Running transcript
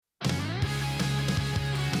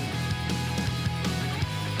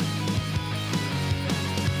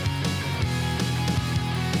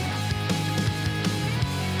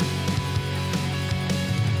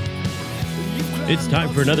It's time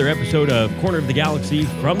for another episode of Corner of the Galaxy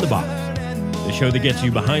from the Box, the show that gets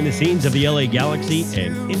you behind the scenes of the LA Galaxy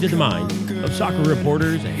and into the mind of soccer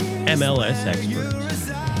reporters and MLS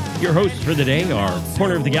experts. Your hosts for the day are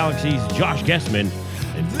Corner of the Galaxy's Josh Gessman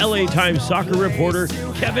and LA Times soccer reporter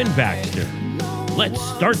Kevin Baxter. Let's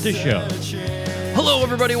start the show. Hello,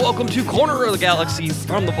 everybody. Welcome to Corner of the Galaxy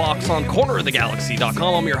from the Box on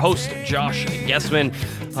cornerofthegalaxy.com. I'm your host, Josh Gessman,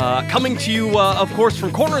 coming to you, of course,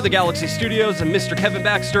 from Corner of the Galaxy Studios, and Mr. Kevin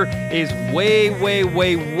Baxter is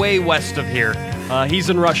way west of here. He's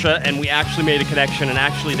in Russia, and we actually made a connection, and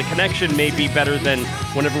actually the connection may be better than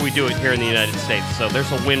whenever we do it here in the United States, so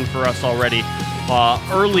there's a win for us already.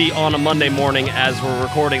 Early on a Monday morning as we're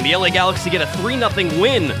recording, the LA Galaxy get a 3-0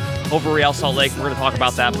 win over Real Salt Lake. We're going to talk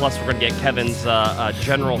about that. Plus, we're going to get Kevin's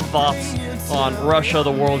general thoughts on Russia,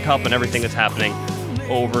 the World Cup, and everything that's happening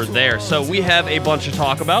over there. So we have a bunch to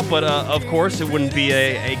talk about, but of course, it wouldn't be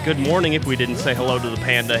a good morning if we didn't say hello to the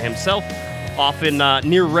Panda himself, off in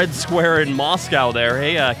near Red Square in Moscow there.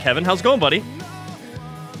 Hey, Kevin, how's it going, buddy?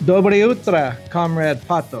 Dobry utro, Comrade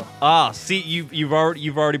Pato. See, you've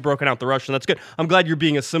already broken out the Russian. That's good. I'm glad you're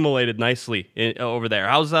being assimilated nicely over there.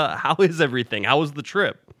 How is everything? How was the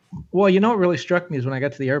trip? Well, you know what really struck me is when I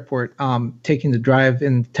got to the airport, taking the drive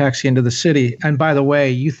in taxi into the city. And by the way,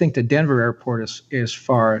 you think the Denver airport is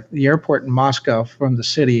far. The airport in Moscow from the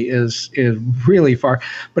city is really far.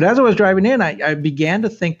 But as I was driving in, I began to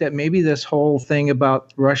think that maybe this whole thing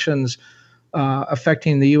about Russians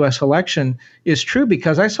affecting the U.S. election is true,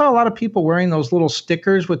 because I saw a lot of people wearing those little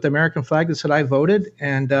stickers with the American flag that said "I voted,"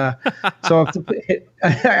 and so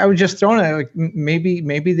I was just throwing it. Like,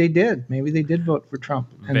 maybe they did. Maybe they did vote for Trump,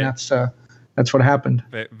 and that's what happened.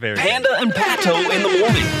 Very Panda and Pato in the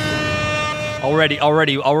morning.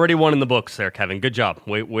 Already one in the books there, Kevin. Good job.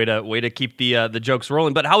 Way to keep the jokes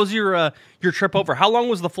rolling. But how was your trip over? How long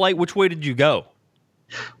was the flight? Which way did you go?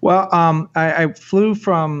 Well, I flew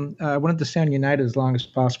from, I wanted to stay on United as long as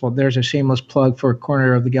possible. There's a shameless plug for a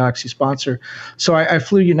Corner of the Galaxy sponsor. So I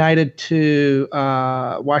flew United to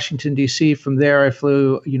Washington, D.C. From there, I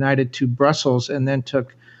flew United to Brussels and then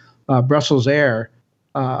took Brussels Air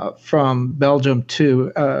from Belgium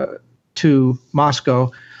to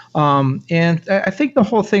Moscow. And I think the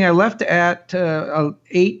whole thing, I left at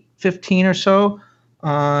 8:15 or so.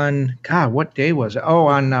 On what day was it? Oh,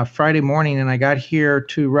 on Friday morning, and I got here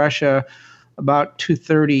to Russia about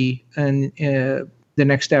 2:30 and the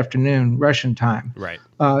next afternoon, Russian time. Right.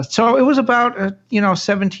 So it was about a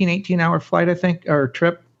 17, 18-hour flight, I think, or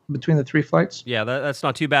trip between the three flights. Yeah, that's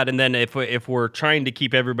not too bad. And then if we're trying to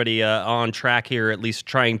keep everybody on track here, at least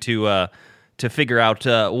trying to figure out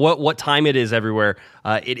what time it is everywhere.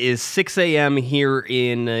 It is 6 a.m. here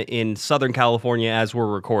in Southern California as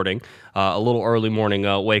we're recording. A little early morning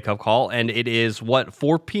wake-up call. And it is,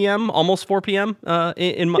 4 p.m., almost 4 p.m.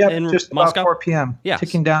 in just Moscow? About 4 p.m., yeah.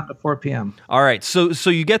 Ticking down to 4 p.m. All right, so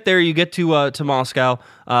you get there, you get to Moscow.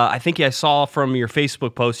 I think I saw from your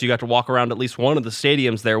Facebook post you got to walk around at least one of the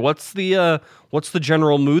stadiums there. What's the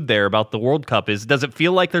general mood there about the World Cup? Does it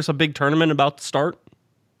feel like there's a big tournament about to start?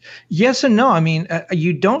 Yes and no. I mean,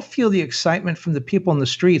 you don't feel the excitement from the people in the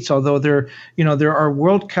streets, although there are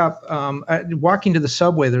World Cup, walking to the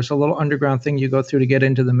subway, there's a little underground thing you go through to get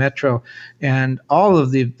into the metro. And all of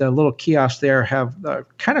the little kiosks there have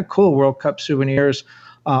kind of cool World Cup souvenirs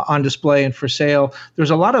on display and for sale. There's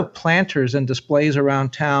a lot of planters and displays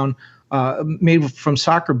around town made from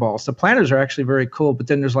soccer balls. The planters are actually very cool, but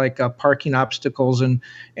then there's like parking obstacles and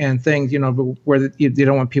things, where you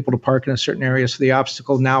don't want people to park in a certain area. So the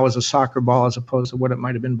obstacle now is a soccer ball as opposed to what it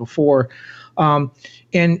might have been before. And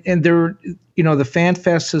there, the Fan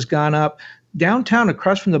Fest has gone up. Downtown,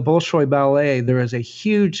 across from the Bolshoi Ballet, there is a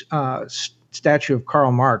huge statue of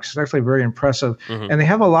Karl Marx. It's actually very impressive. Mm-hmm. And they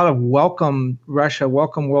have a lot of welcome Russia,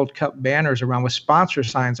 welcome World Cup banners around with sponsor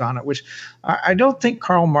signs on it, which I don't think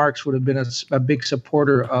Karl Marx would have been a big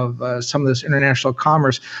supporter of some of this international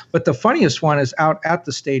commerce. But the funniest one is out at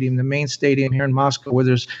the stadium, the main stadium here in Moscow, where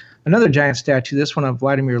there's another giant statue, this one of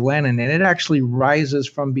Vladimir Lenin, and it actually rises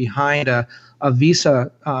from behind a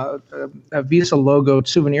Visa logoed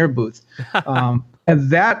souvenir booth.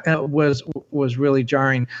 And that was really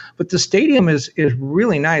jarring. But the stadium is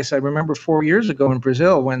really nice. I remember 4 years ago in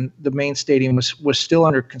Brazil when the main stadium was still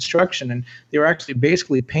under construction, and they were actually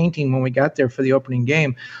basically painting when we got there for the opening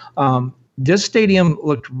game. This stadium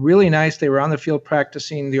looked really nice. They were on the field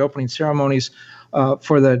practicing the opening ceremonies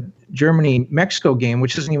for the Germany-Mexico game,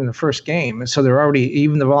 which isn't even the first game. And so they're already,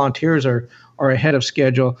 even the volunteers are ahead of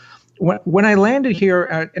schedule. when I landed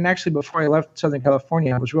here, and actually before I left Southern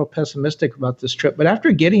California, I was real pessimistic about this trip. But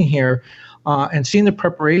after getting here and seeing the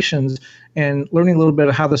preparations and learning a little bit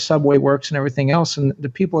of how the subway works and everything else, and the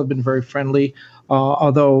people have been very friendly,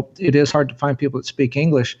 although it is hard to find people that speak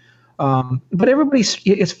English. But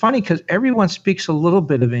it's funny because everyone speaks a little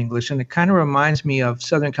bit of English, and it kind of reminds me of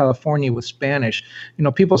Southern California with Spanish.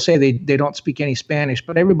 People say they don't speak any Spanish,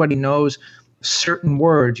 but everybody knows certain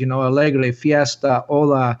words, alegre, fiesta,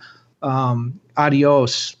 hola,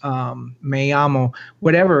 adios, me amo,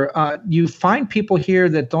 whatever. You find people here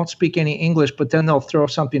that don't speak any English, but then they'll throw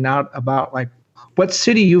something out about like, what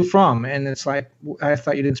city you from? And it's like, I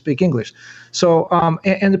thought you didn't speak English. So,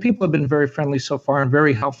 and the people have been very friendly so far and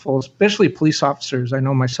very helpful, especially police officers. I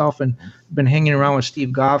know myself and been hanging around with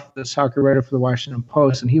Steve Goff, the soccer writer for the Washington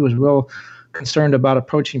Post, and he was real concerned about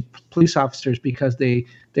approaching police officers because they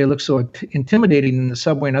look so intimidating in the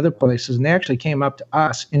subway and other places. And they actually came up to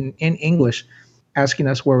us in English, asking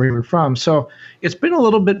us where we were from. So it's been a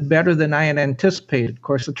little bit better than I had anticipated. Of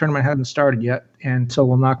course, the tournament hasn't started yet, and so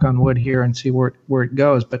we'll knock on wood here and see where it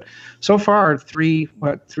goes. But so far, 3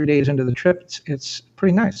 days into the trip, it's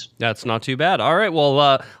pretty nice. That's not too bad. All right,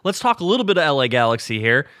 well, let's talk a little bit of LA Galaxy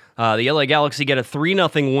here. The LA Galaxy get a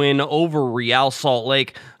 3-0 win over Real Salt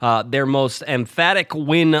Lake, their most emphatic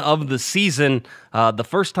win of the season. The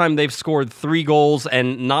first time they've scored 3 goals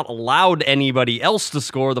and not allowed anybody else to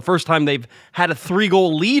score. The first time they've had a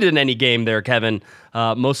 3-goal lead in any game there, Kevin.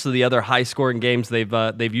 Most of the other high-scoring games,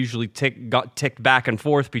 they've usually ticked back and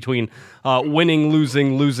forth between winning,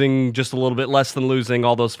 losing, just a little bit less than losing,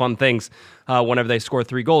 all those fun things whenever they score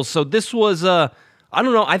 3 goals. So this was... I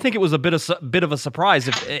don't know. I think it was a bit of a surprise.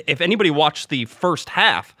 If anybody watched the first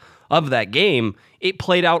half of that game, it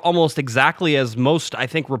played out almost exactly as most, I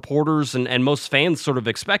think, reporters and most fans sort of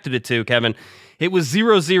expected it to, Kevin. It was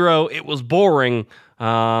 0-0. It was boring.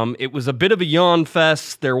 It was a bit of a yawn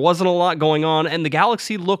fest. There wasn't a lot going on, and the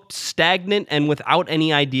Galaxy looked stagnant and without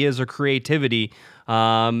any ideas or creativity.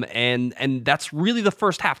 And that's really the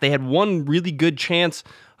first half. They had one really good chance.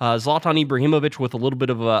 Zlatan Ibrahimovic with a little bit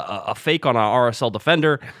of a fake on an RSL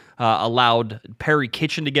defender allowed Perry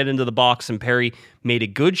Kitchen to get into the box, and Perry made a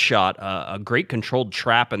good shot, a great controlled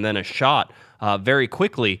trap, and then a shot very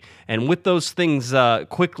quickly. And with those things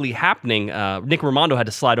quickly happening, Nick Rimando had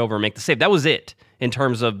to slide over and make the save. That was it in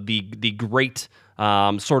terms of the great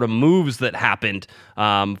sort of moves that happened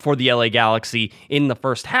for the LA Galaxy in the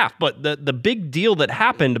first half. But the big deal that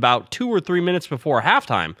happened about 2 or 3 minutes before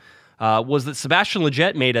halftime was that Sebastian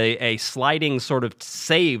Lletget made a sliding sort of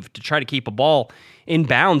save to try to keep a ball in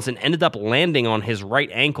bounds and ended up landing on his right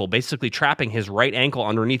ankle, basically trapping his right ankle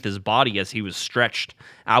underneath his body as he was stretched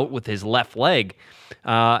out with his left leg.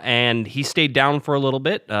 And he stayed down for a little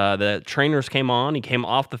bit. The trainers came on. He came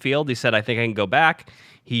off the field. He said, I think I can go back.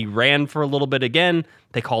 He ran for a little bit again.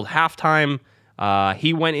 They called halftime.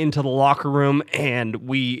 He went into the locker room, and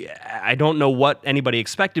I don't know what anybody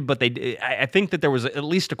expected, but I think that there was at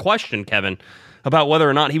least a question, Kevin, about whether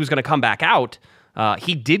or not he was going to come back out.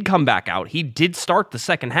 He did come back out. He did start the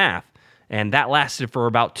second half, and that lasted for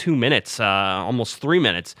about 2 minutes, almost 3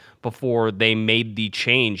 minutes, before they made the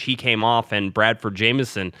change. He came off, and Bradford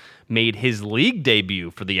Jamieson made his league debut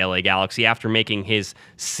for the LA Galaxy after making his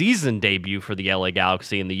season debut for the LA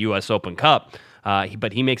Galaxy in the U.S. Open Cup.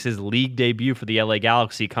 But he makes his league debut for the LA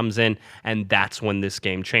Galaxy, comes in, and that's when this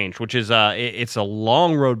game changed, which is it's a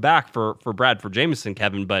long road back for Bradford Jamieson,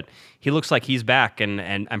 Kevin, but he looks like he's back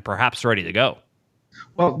and perhaps ready to go.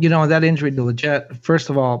 Well, that injury to Lletget, first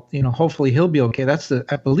of all, hopefully he'll be okay.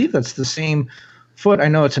 I believe that's the same foot. I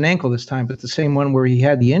know it's an ankle this time, but the same one where he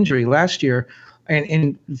had the injury last year.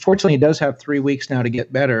 And fortunately, he does have 3 weeks now to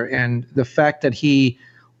get better. And the fact that he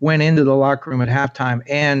went into the locker room at halftime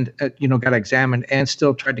and, got examined and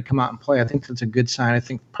still tried to come out and play, I think that's a good sign. I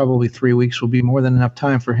think probably 3 weeks will be more than enough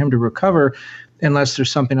time for him to recover, unless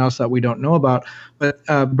there's something else that we don't know about. But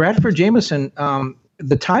Bradford Jamieson,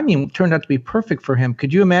 the timing turned out to be perfect for him.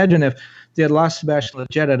 Could you imagine if they had lost Sebastian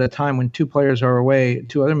Lletget at a time when 2 players are away,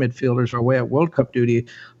 2 other midfielders are away at World Cup duty,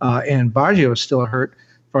 and Baggio is still hurt,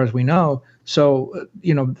 as far as we know. So,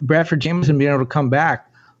 Bradford Jamieson being able to come back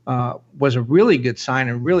was a really good sign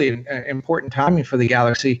and really important timing for the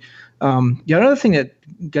Galaxy. The other thing that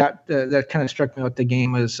that kind of struck me about the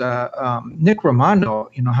game was Nick Rimando.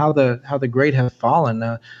 How the great have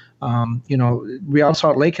fallen. Real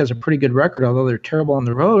Salt Lake has a pretty good record, although they're terrible on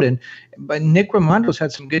the road. But Nick Rimando's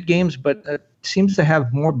had some good games, but seems to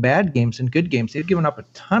have more bad games than good games. They've given up a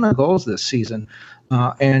ton of goals this season,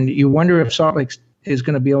 and you wonder if Salt Lake is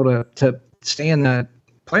going to be able to stay in the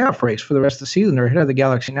playoff race for the rest of the season. They're ahead of the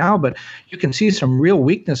Galaxy now, but you can see some real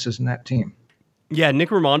weaknesses in that team. Yeah, Nick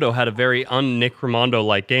Rimando had a very un-Nick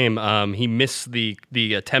Rimando-like game. He missed the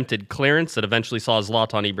attempted clearance that eventually saw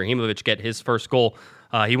Zlatan Ibrahimovic get his first goal.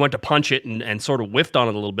 He went to punch it and sort of whiffed on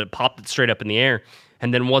it a little bit, popped it straight up in the air,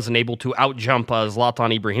 and then wasn't able to out-jump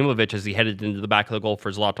Zlatan Ibrahimovic as he headed into the back of the goal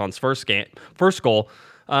for Zlatan's first goal.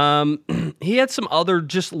 He had some other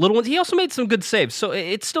just little ones. He also made some good saves. So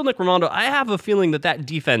it's still Nick Rimando. I have a feeling that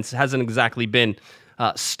defense hasn't exactly been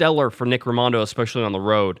stellar for Nick Rimando, especially on the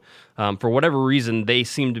road. For whatever reason, they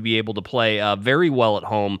seem to be able to play very well at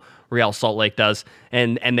home. Real Salt Lake does,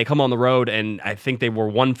 and they come on the road, and I think they were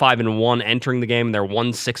 1-5-1 entering the game. They're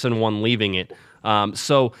 1-6-1 leaving it.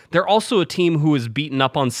 So they're also a team who has beaten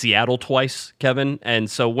up on Seattle twice, Kevin. And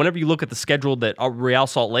so whenever you look at the schedule that Real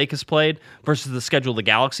Salt Lake has played versus the schedule the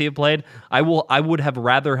Galaxy have played, I would have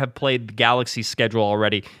rather have played the Galaxy schedule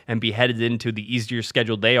already and be headed into the easier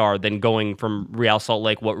schedule they are than going from Real Salt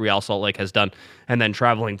Lake, what Real Salt Lake has done, and then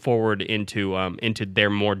traveling forward into their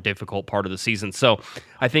more difficult part of the season. So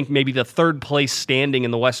I think maybe the third place standing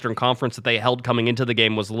in the Western Conference that they held coming into the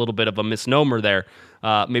game was a little bit of a misnomer there.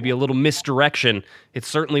 Maybe a little misdirection. It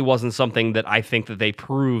certainly wasn't something that I think that they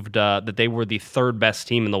proved that they were the third best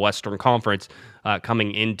team in the Western Conference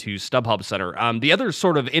coming into StubHub Center. The other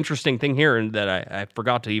sort of interesting thing here, and that I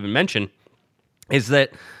forgot to even mention, is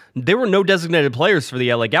that there were no designated players for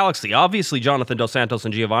the LA Galaxy. Obviously, Jonathan Dos Santos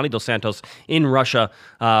and Giovanni Dos Santos in Russia,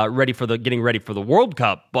 getting ready for the World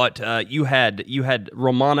Cup. But you had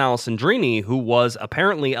Roman Alessandrini, who was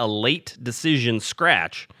apparently a late decision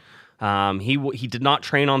scratch. He did not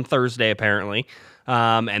train on Thursday, apparently,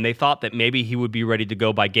 and they thought that maybe he would be ready to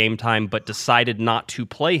go by game time, but decided not to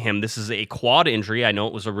play him. This is a quad injury. I know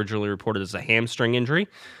it was originally reported as a hamstring injury.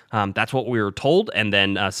 That's what we were told, and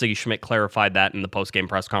then Sigi Schmidt clarified that in the post-game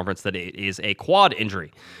press conference that it is a quad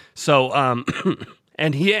injury. So,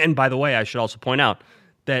 and by the way, I should also point out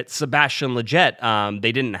that Sebastian Lletget,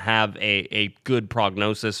 they didn't have a good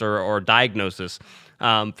prognosis or diagnosis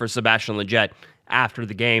for Sebastian Lletget after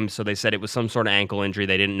the game, so they said it was some sort of ankle injury.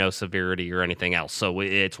 They didn't know severity or anything else. So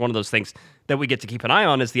it's one of those things that we get to keep an eye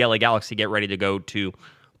on as the LA Galaxy get ready to go to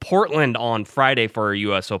Portland on Friday for a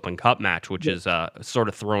U.S. Open Cup match, which is sort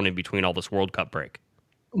of thrown in between all this World Cup break.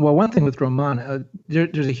 Well, one thing with Roman,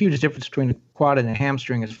 there's a huge difference between a quad and a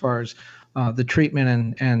hamstring as far as the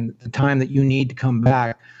treatment and the time that you need to come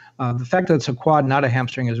back. The fact that it's a quad, not a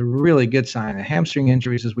hamstring, is a really good sign. The hamstring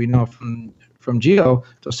injuries, as we know from Gio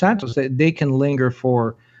Dos Santos, they can linger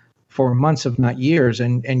for months, if not years,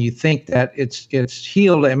 and you think that it's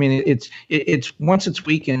healed. I mean, it's once it's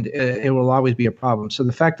weakened, it will always be a problem. So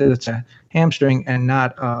the fact that it's a hamstring and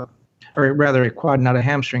not, or rather a quad, not a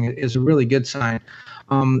hamstring, is a really good sign.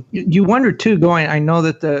 You wonder too, I know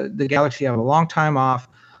that the Galaxy have a long time off.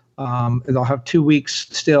 They'll have 2 weeks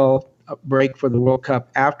still break for the World Cup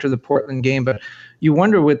after the Portland game, but you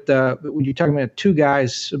wonder when you're talking about two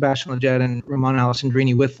guys, Sebastian Lletget and Roman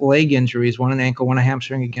Alessandrini, with leg injuries, one an ankle, one a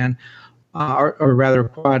hamstring again, or rather a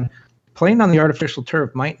quad, playing on the artificial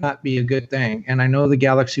turf might not be a good thing. And I know the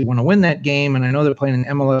Galaxy want to win that game, and I know they're playing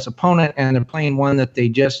an MLS opponent, and they're playing one that they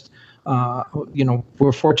just,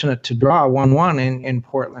 were fortunate to draw 1-1 in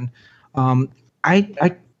Portland.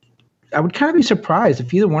 I would kind of be surprised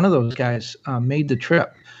if either one of those guys made the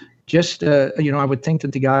trip. Just, I would think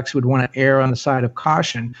that the Galaxy would want to err on the side of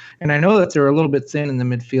caution. And I know that they're a little bit thin in the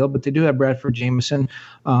midfield, but they do have Bradford Jameson.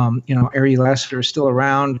 Ari Lester is still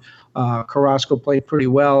around. Carrasco played pretty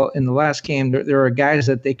well in the last game. There are guys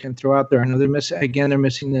that they can throw out there. I know they're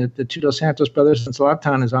missing the two Dos Santos brothers, and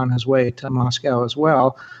Zlatan is on his way to Moscow as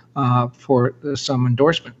well for some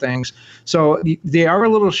endorsement things. So they are a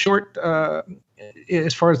little short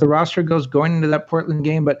as far as the roster goes going into that Portland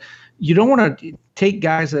game, but you don't want to take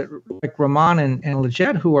guys like Roman and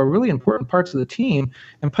Lletget, who are really important parts of the team,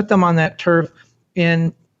 and put them on that turf.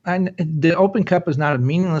 And the Open Cup is not a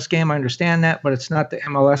meaningless game. I understand that, but it's not the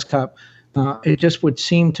MLS Cup. It just would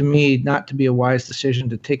seem to me not to be a wise decision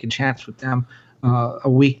to take a chance with them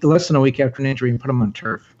less than a week after an injury and put them on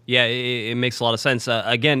turf. Yeah, it makes a lot of sense.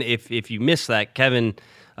 Again, if you missed that, Kevin,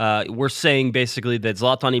 we're saying basically that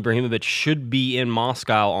Zlatan Ibrahimovic should be in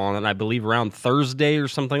Moscow on, I believe, around Thursday or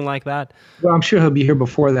something like that. Well, I'm sure he'll be here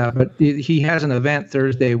before that, but he has an event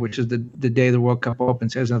Thursday, which is the day the World Cup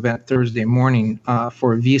opens. He has an event Thursday morning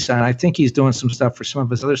for Visa, and I think he's doing some stuff for some of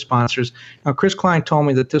his other sponsors. Now, Chris Klein told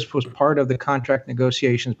me that this was part of the contract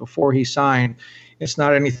negotiations before he signed. It's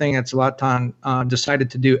not anything that Zlatan decided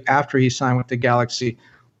to do after he signed with the Galaxy.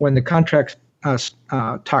 When the contract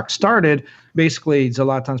talk started, basically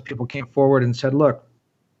Zlatan's people came forward and said, look,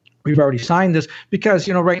 we've already signed this, because,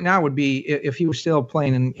 right now would be, if he was still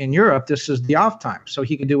playing in Europe, this is the off time, so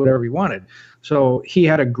he could do whatever he wanted. So he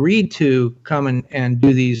had agreed to come and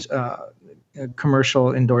do these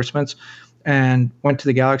commercial endorsements, and went to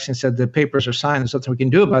the Galaxy and said, the papers are signed. There's nothing we can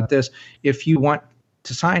do about this. If you want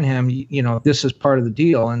to sign him, this is part of the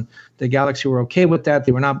deal. And the Galaxy were okay with that.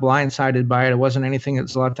 They were not blindsided by it. It wasn't anything that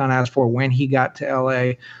Zlatan asked for when he got to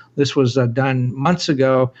LA. This was done months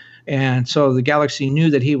ago. And so the Galaxy knew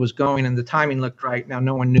that he was going, and the timing looked right. Now,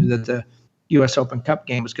 no one knew that the U.S. Open Cup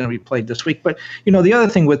game was going to be played this week. But, the other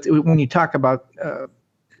thing when you talk about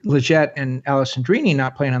Lletget and Alessandrini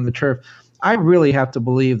not playing on the turf, I really have to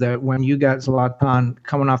believe that when you got Zlatan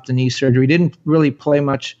coming off the knee surgery, didn't really play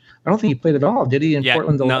much. I don't think he played at all, did he, in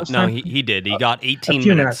Portland the last time? No, he did. He got 18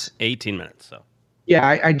 minutes. 18 minutes, so.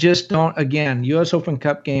 Yeah, I just don't, again, U.S. Open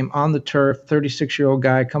Cup game on the turf, 36-year-old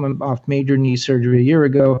guy coming off major knee surgery a year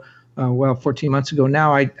ago, 14 months ago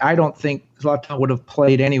now. I don't think Zlatan would have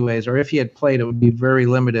played anyways, or if he had played, it would be very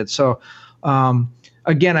limited. So,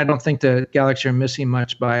 again, I don't think the Galaxy are missing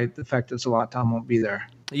much by the fact that Zlatan won't be there.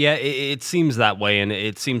 Yeah, it seems that way, and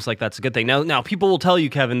it seems like that's a good thing. Now, people will tell you,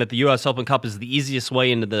 Kevin, that the U.S. Open Cup is the easiest way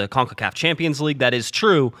into the CONCACAF Champions League. That is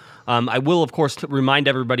true. I will, of course, remind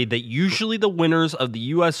everybody that usually the winners of the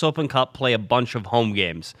U.S. Open Cup play a bunch of home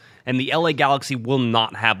games, and the LA Galaxy will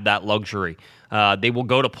not have that luxury. They will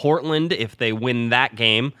go to Portland if they win that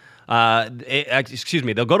game. They'll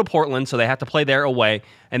go to Portland, so they have to play there away.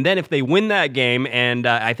 And then if they win that game, and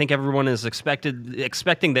I think everyone is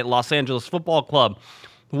expecting that Los Angeles Football Club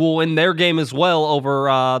will win their game as well over,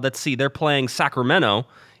 they're playing Sacramento.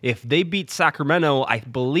 If they beat Sacramento, I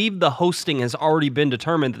believe the hosting has already been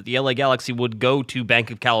determined that the LA Galaxy would go to Banc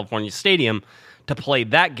of California Stadium to play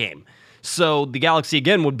that game. So the Galaxy,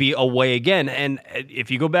 again, would be away again. And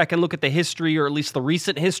if you go back and look at the history, or at least the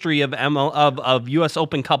recent history of U.S.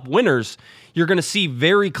 Open Cup winners, you're going to see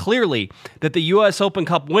very clearly that the U.S. Open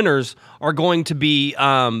Cup winners are going to be,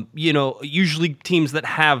 usually teams that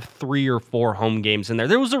have 3 or 4 home games in there.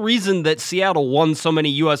 There was a reason that Seattle won so many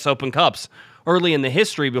U.S. Open Cups early in the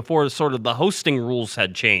history before sort of the hosting rules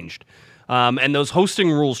had changed. And those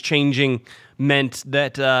hosting rules changing meant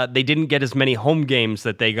that they didn't get as many home games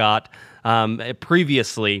that they got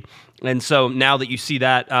previously. And so now that you see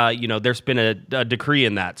that, there's been a decree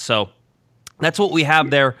in that. So that's what we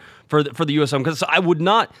have there for the U.S. Open. Because I would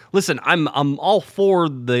not listen. I'm all for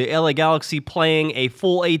the LA Galaxy playing a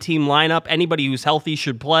full A-team lineup. Anybody who's healthy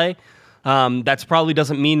should play. That probably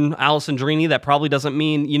doesn't mean Alessandrini. That probably doesn't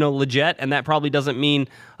mean Lletget, and that probably doesn't mean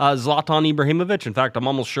Zlatan Ibrahimovic. In fact, I'm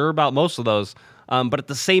almost sure about most of those. But at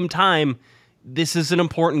the same time, this is an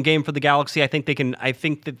important game for the Galaxy. I think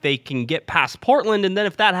that they can get past Portland, and then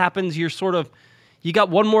if that happens, you got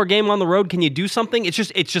one more game on the road. Can you do something? It's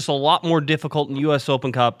just a lot more difficult in U.S.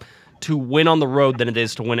 Open Cup to win on the road than it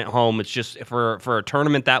is to win at home. It's just for a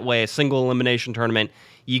tournament that way, a single elimination tournament,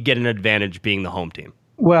 you get an advantage being the home team.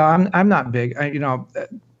 Well, I'm not big.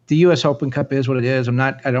 The U.S. Open Cup is what it is. I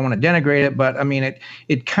don't want to denigrate it, but I mean,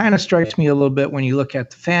 it kind of strikes me a little bit when you look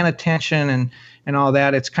at the fan attention and all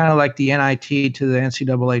that. It's kind of like the NIT to the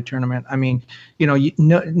NCAA tournament. I mean,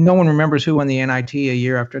 no one remembers who won the NIT a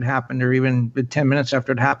year after it happened, or even 10 minutes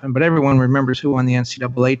after it happened, but everyone remembers who won the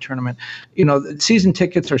NCAA tournament. Season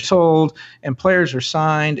tickets are sold, and players are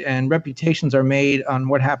signed, and reputations are made on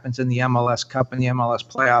what happens in the MLS Cup and the MLS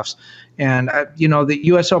playoffs. And, the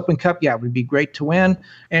U.S. Open Cup, yeah, it would be great to win.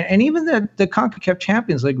 And even the CONCACAF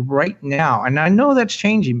Champions League right now. And I know that's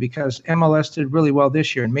changing because MLS did really well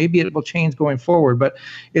this year, and maybe it will change going forward. But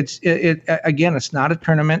again, it's not a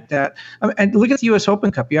tournament that and look at the U.S.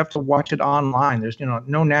 Open Cup. You have to watch it online. There's,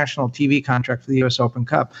 no national TV contract for the U.S. Open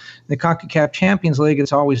Cup. The CONCACAF Champions League,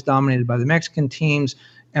 it's always dominated by the Mexican teams.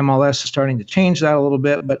 MLS is starting to change that a little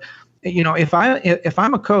bit. But if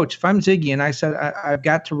I'm a coach, if I'm Ziggy and I said I've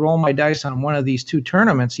got to roll my dice on one of these two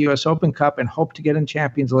tournaments, U.S. Open Cup and hope to get in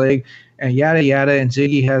Champions League and yada yada, and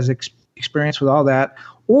Ziggy has experience with all that,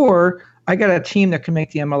 or I got a team that can make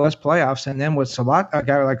the MLS playoffs, and then with a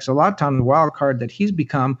guy like Zlatan, the wild card that he's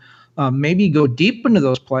become, maybe go deep into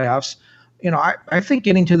those playoffs. I think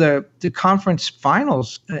getting to the conference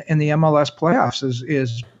finals in the MLS playoffs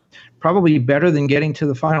is probably better than getting to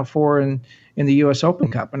the Final Four in the U.S.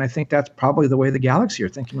 Open Cup. And I think that's probably the way the Galaxy are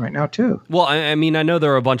thinking right now, too. Well, I mean, I know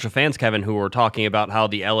there are a bunch of fans, Kevin, who were talking about how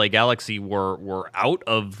the LA Galaxy were out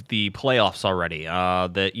of the playoffs already,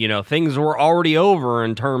 that, things were already over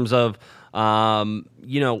in terms of,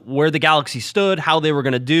 where the Galaxy stood, how they were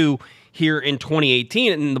going to do here in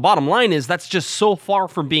 2018. And the bottom line is that's just so far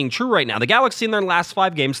from being true right now. The Galaxy in their last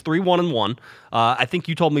 5 games, 3-1-1. I think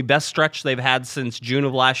you told me best stretch they've had since June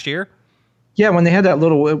of last year. Yeah, when they had that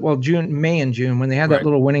little, May and June, when they had that Right.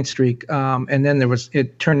 little winning streak, and then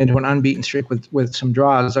it turned into an unbeaten streak with some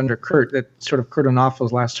draws under Kurt, that sort of Kurt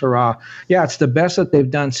Onofal's last hurrah. Yeah, it's the best that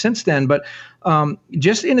they've done since then. But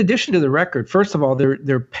just in addition to the record, first of all,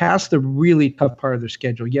 they're past the really tough part of their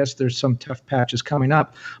schedule. Yes, there's some tough patches coming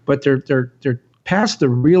up, but they're past the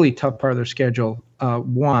really tough part of their schedule,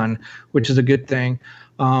 which is a good thing.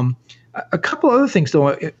 A couple other things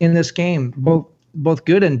though in this game, both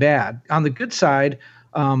good and bad. On the good side,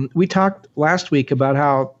 we talked last week about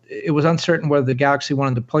how it was uncertain whether the Galaxy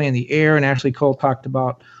wanted to play in the air, and Ashley Cole talked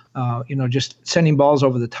about, just sending balls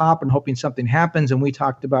over the top and hoping something happens. And we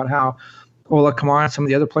talked about how Ola Kamara and some of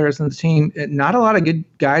the other players on the team, not a lot of good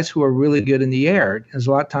guys who are really good in the air,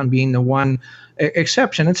 Zlatan being the one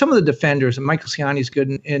exception. And some of the defenders, and Michael Ciani's good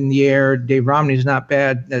in the air, Dave Romney's not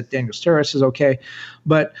bad, Daniel Sturris is okay.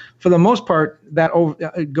 But for the most part, that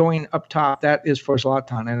going up top, that is for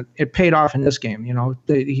Zlatan. And it paid off in this game.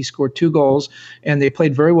 He scored 2 goals, and they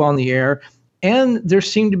played very well in the air. And there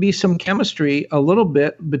seemed to be some chemistry a little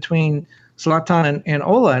bit between Zlatan and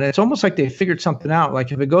Ola, and it's almost like they figured something out.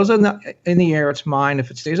 Like if it goes in the air, it's mine. If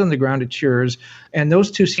it stays on the ground, it's yours. And those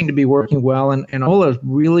two seem to be working well. And Ola is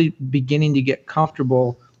really beginning to get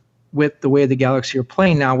comfortable with the way the Galaxy are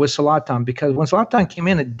playing now with Zlatan, because when Zlatan came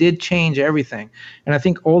in, it did change everything. And I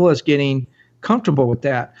think Ola is getting comfortable with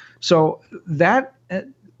that. So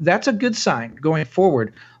that's a good sign going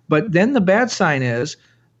forward. But then the bad sign is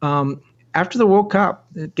after the World Cup,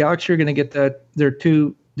 the Galaxy are going to get their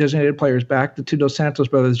 2 designated players back, the 2 Dos Santos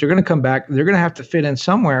brothers. They're going to come back. They're going to have to fit in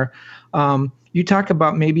somewhere. You talk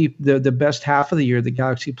about maybe the best half of the year the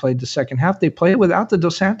Galaxy played the second half. They played without the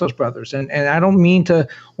Dos Santos brothers. And I don't mean to,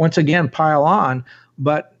 once again, pile on,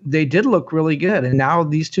 but they did look really good. And now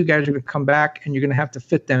these 2 guys are going to come back, and you're going to have to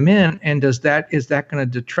fit them in. And is that going to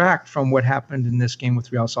detract from what happened in this game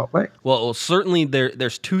with Real Salt Lake? Well, certainly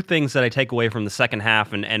there's 2 things that I take away from the second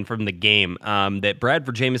half and from the game. That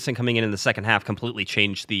Bradford Jamieson coming in the second half completely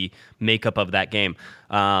changed the makeup of that game.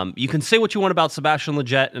 You can say what you want about Sebastian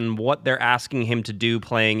Lletget and what they're asking him to do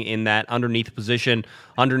playing in that underneath position,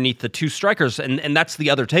 underneath the 2 strikers. And that's the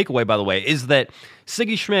other takeaway, by the way, is that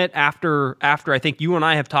Sigi Schmidt, after I think you and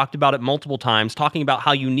I have talked about it multiple times, talking about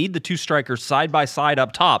how you need the 2 strikers side by side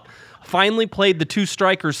up top, finally played the 2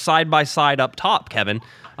 strikers side by side up top, Kevin.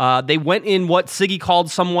 They went in what Sigi called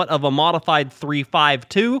somewhat of a modified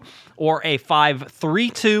 3-5-2 or a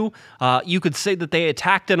 5-3-2. You could say that they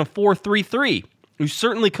attacked in a 4-3-3. You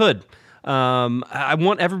certainly could. I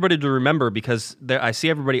want everybody to remember, because I see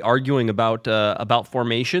everybody arguing about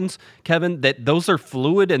formations, Kevin, that those are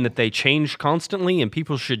fluid and that they change constantly, and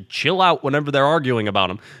people should chill out whenever they're arguing about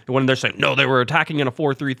them. When they're saying, no, they were attacking in a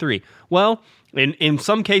 4-3-3. Well, in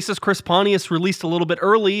some cases, Chris Pontius released a little bit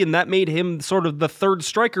early, and that made him sort of the third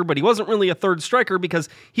striker, but he wasn't really a third striker because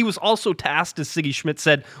he was also tasked, as Sigi Schmidt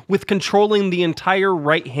said, with controlling the entire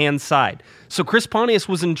right-hand side. So Chris Pontius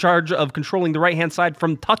was in charge of controlling the right-hand side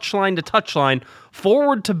from touchline to touchline,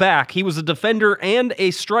 forward to back. He was a defender and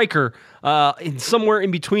a striker, somewhere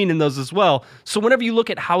in between in those as well. So whenever you look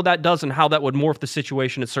at how that does and how that would morph the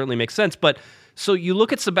situation, it certainly makes sense. But so you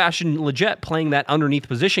look at Sebastian Lletget playing that underneath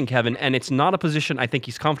position, Kevin, and it's not a position I think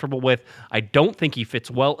he's comfortable with. I don't think he fits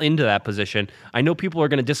well into that position. I know people are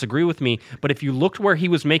going to disagree with me, but if you looked where he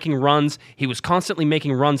was making runs, he was constantly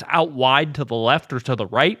making runs out wide to the left or to the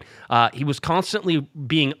right. He was constantly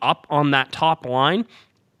being up on that top line,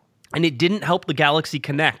 and it didn't help the Galaxy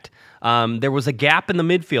connect. There was a gap in the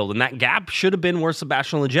midfield, and that gap should have been where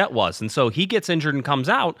Sebastian Lletget was. And so he gets injured and comes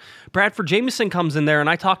out. Bradford Jamieson comes in there, and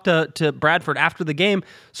I talked to Bradford after the game,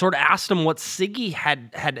 sort of asked him what Sigi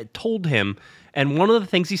had told him. And one of the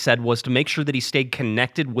things he said was to make sure that he stayed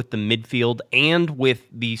connected with the midfield and with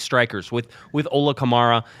the strikers, with Ola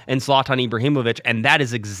Kamara and Zlatan Ibrahimovic. And that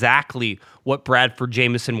is exactly what Bradford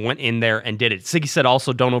Jamieson went in there and did it. Sigi said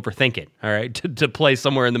also, don't overthink it, all right? To play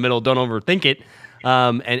somewhere in the middle, don't overthink it.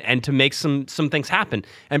 And to make some things happen.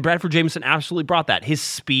 And Bradford Jamieson absolutely brought that. His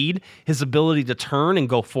speed, his ability to turn and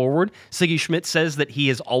go forward. Sigi Schmidt says that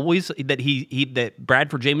he is always, that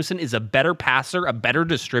Bradford Jamieson is a better passer, a better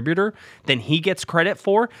distributor than he gets credit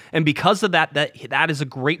for. And because of that is a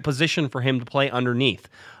great position for him to play underneath.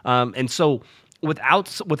 And so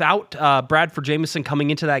without Bradford Jamieson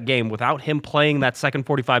coming into that game, without him playing that second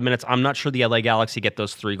 45 minutes, I'm not sure the LA Galaxy get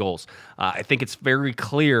those 3 goals. I think it's very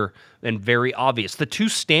clear and very obvious. The 2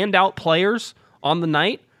 standout players on the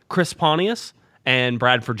night, Chris Pontius and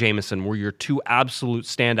Bradford Jamieson, were your 2 absolute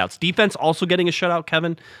standouts. Defense also getting a shutout,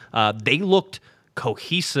 Kevin. They looked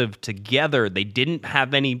cohesive together. They didn't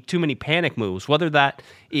have too many panic moves, whether that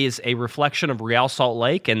is a reflection of Real Salt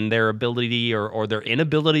Lake and their ability or their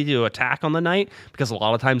inability to attack on the night, because a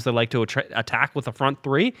lot of times they like to attack with a front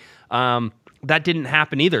three. That didn't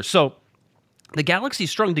happen either. So the Galaxy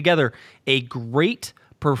strung together a great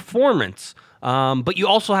performance. But you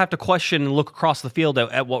also have to question and look across the field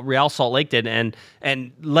at what Real Salt Lake did. And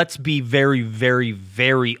let's be very, very,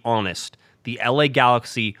 very honest. The LA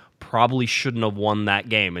Galaxy probably shouldn't have won that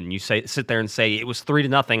game. And you sit there and say it was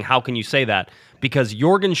 3-0. How can you say that? Because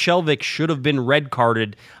Jorgen Skjelvik should have been red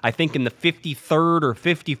carded, I think, in the 53rd or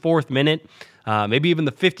 54th minute. Maybe even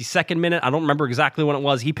the 52nd minute. I don't remember exactly when it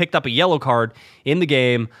was. He picked up a yellow card in the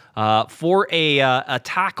game for a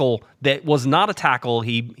tackle that was not a tackle.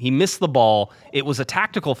 He missed the ball. It was a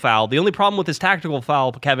tactical foul. The only problem with his tactical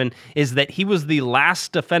foul, Kevin, is that he was the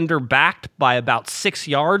last defender backed by about 6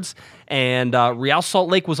 yards, and Real Salt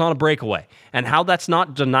Lake was on a breakaway. And how that's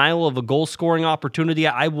not denial of a goal-scoring opportunity,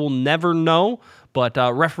 I will never know. But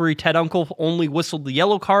referee Ted Unkel only whistled the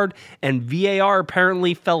yellow card, and VAR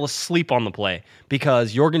apparently fell asleep on the play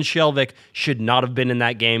because Jorgen Skjelvik should not have been in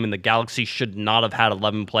that game, and the Galaxy should not have had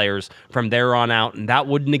 11 players from there on out, and that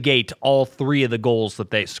would negate all 3 of the goals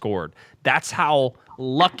that they scored. That's how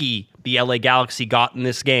lucky the LA Galaxy got in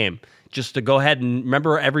this game. Just to go ahead and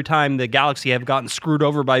remember, every time the Galaxy have gotten screwed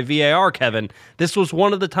over by VAR, Kevin, this was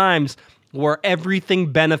one of the times where everything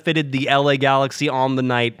benefited the LA Galaxy on the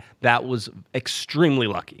night. That was extremely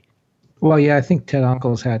lucky. Well, yeah, I think Ted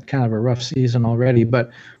Unkel's had kind of a rough season already. But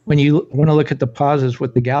when you want to look at the positives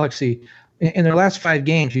with the Galaxy, in their last 5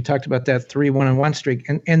 games, you talked about that 3-1-1 streak.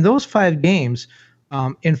 And those 5 games,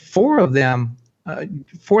 in 4 of them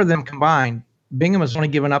combined, Bingham has only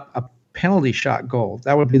given up a penalty shot goal.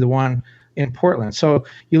 That would be the one in Portland. So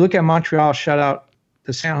you look at Montreal shutout,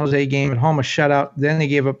 the San Jose game at home, a shutout. Then they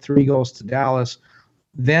gave up 3 goals to Dallas.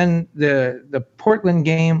 Then the Portland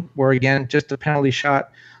game, where again just a penalty shot,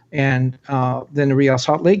 and then the Real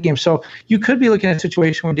Salt Lake game. So you could be looking at a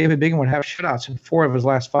situation where David Bingham would have shutouts in 4 of his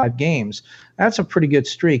last 5 games. That's a pretty good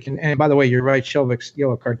streak. And by the way, you're right. Skjelvik's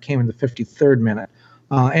yellow card came in the 53rd minute,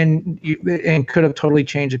 and could have totally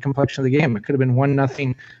changed the complexion of the game. It could have been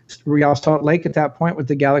 1-0 Real Salt Lake at that point with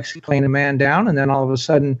the Galaxy playing a man down, and then all of a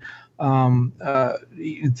sudden,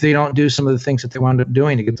 they don't do some of the things that they wound up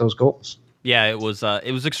doing to get those goals. Yeah, it was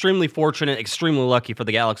extremely fortunate, extremely lucky for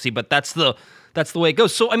the Galaxy, but that's the way it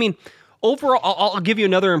goes. So, I mean, overall, I'll give you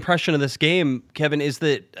another impression of this game, Kevin, is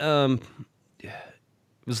that Zlatan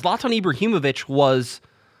Ibrahimovic was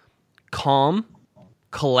calm,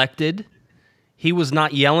 collected. He was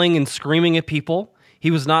not yelling and screaming at people. He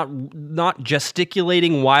was not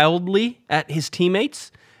gesticulating wildly at his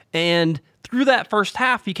teammates, and through that first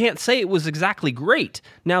half, you can't say it was exactly great.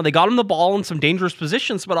 Now, they got him the ball in some dangerous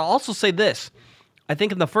positions, but I'll also say this. I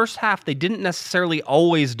think in the first half, they didn't necessarily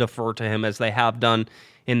always defer to him as they have done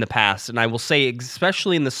in the past. And I will say,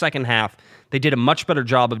 especially in the second half, they did a much better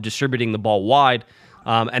job of distributing the ball wide.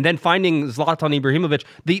 And then finding Zlatan Ibrahimovic.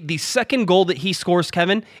 The second goal that he scores,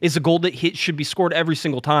 Kevin, is a goal that should be scored every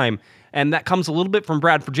single time. And that comes a little bit from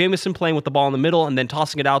Bradford Jamieson playing with the ball in the middle and then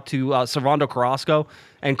tossing it out to Servando Carrasco.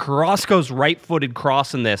 And Carrasco's right-footed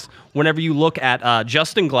cross in this, whenever you look at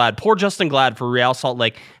Justin Glad, poor Justin Glad for Real Salt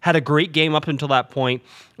Lake, had a great game up until that point,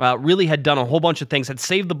 really had done a whole bunch of things, had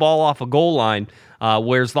saved the ball off a goal line,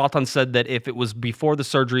 where Zlatan said that if it was before the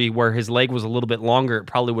surgery where his leg was a little bit longer, it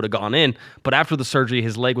probably would have gone in. But after the surgery,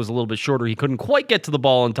 his leg was a little bit shorter. He couldn't quite get to the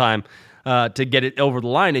ball in time to get it over the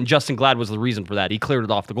line, and Justin Glad was the reason for that. He cleared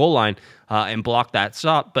it off the goal line and blocked that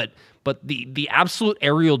shot. But the absolute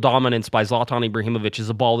aerial dominance by Zlatan Ibrahimovic is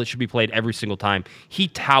a ball that should be played every single time. He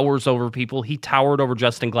towers over people. He towered over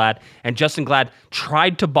Justin Glad, and Justin Glad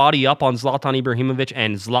tried to body up on Zlatan Ibrahimovic,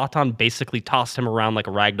 and Zlatan basically tossed him around like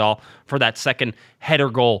a rag doll for that second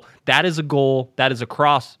header goal. That is a goal. That is a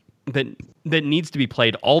cross that needs to be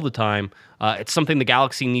played all the time. It's something the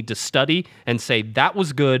Galaxy need to study and say, that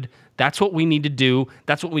was good. That's what we need to do.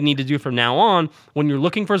 That's what we need to do from now on. When you're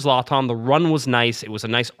looking for Zlatan, the run was nice. It was a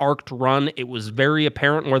nice arced run. It was very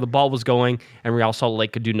apparent where the ball was going, and Real Salt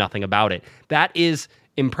Lake could do nothing about it. That is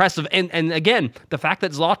impressive. And again, the fact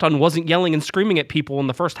that Zlatan wasn't yelling and screaming at people in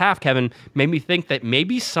the first half, Kevin, made me think that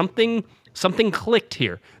maybe something clicked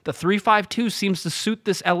here. The 3-5-2 seems to suit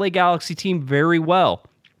this LA Galaxy team very well.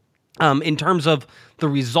 In terms of the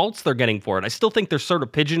results they're getting for it. I still think they're sort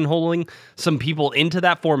of pigeonholing some people into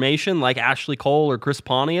that formation, like Ashley Cole or Chris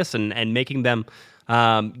Pontius, and making them,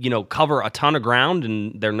 cover a ton of ground,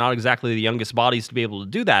 and they're not exactly the youngest bodies to be able to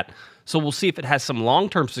do that. So we'll see if it has some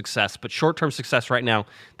long-term success, but short-term success right now,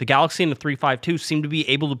 the Galaxy in the 3-5-2 seem to be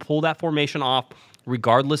able to pull that formation off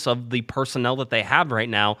regardless of the personnel that they have right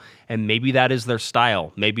now, and maybe that is their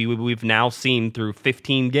style. Maybe we've now seen through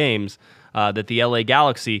 15 games that the LA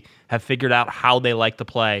Galaxy have figured out how they like to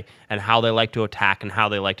play and how they like to attack and how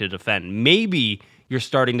they like to defend. Maybe you're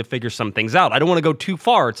starting to figure some things out. I don't want to go too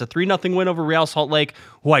far. It's a 3-0 win over Real Salt Lake,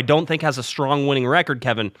 who I don't think has a strong winning record,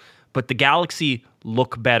 Kevin, but the Galaxy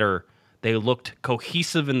look better. They looked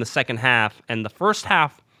cohesive in the second half, and the first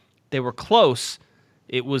half, they were close.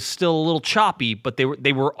 It was still a little choppy, but they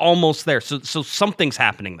were almost there. So something's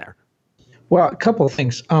happening there. Well, a couple of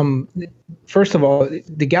things. First of all,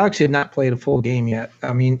 the Galaxy had not played a full game yet.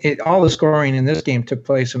 I mean, all the scoring in this game took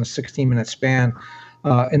place in a 16-minute span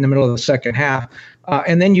in the middle of the second half.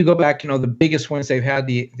 And then you go back, the biggest wins they've had,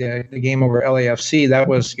 the game over LAFC, that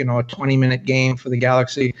was, a 20-minute game for the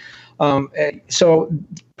Galaxy. So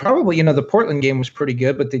probably, the Portland game was pretty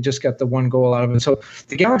good, but they just got the one goal out of it. So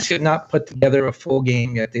the Galaxy have not put together a full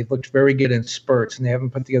game yet. They've looked very good in spurts, and they haven't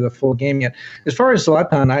put together a full game yet. As far as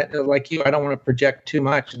Zlatan, I don't want to project too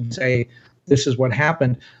much and say this is what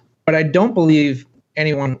happened, but I don't believe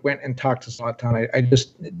anyone went and talked to Zlatan.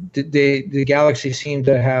 The Galaxy seemed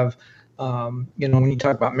to have, when you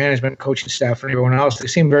talk about management, coaching staff, and everyone else, they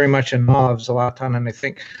seem very much in awe of Zlatan.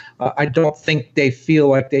 And I don't think they feel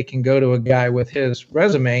like they can go to a guy with his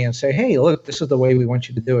resume and say, hey, look, this is the way we want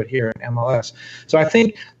you to do it here in MLS. So I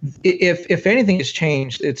think if anything has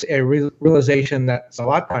changed, it's a realization that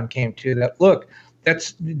Zlatan came to that, look,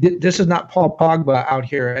 this is not Paul Pogba out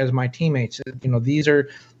here as my teammates. These are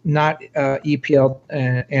not EPL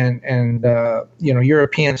and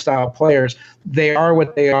European style players. They are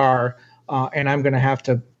what they are, and I'm going to have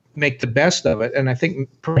to make the best of it. And I think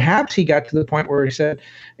perhaps he got to the point where he said,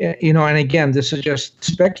 and again, this is just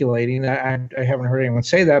speculating. I haven't heard anyone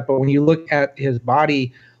say that, but when you look at his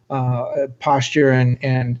body posture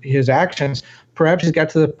and his actions, perhaps he got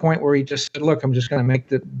to the point where he just said, look, I'm just going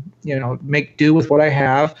to make do with what I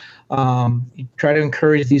have. Try to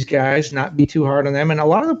encourage these guys, not be too hard on them. And a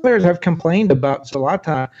lot of the players have complained about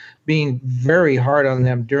Zlatan being very hard on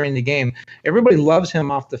them during the game. Everybody loves him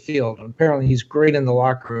off the field. And apparently he's great in the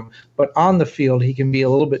locker room, but on the field, he can be a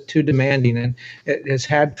little bit too demanding and has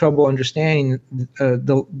had trouble understanding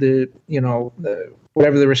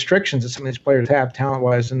whatever the restrictions that some of these players have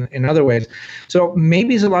talent-wise and in other ways. So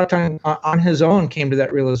maybe Zlatan on his own came to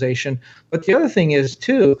that realization. But the other thing is,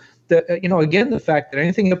 too, that, again, the fact that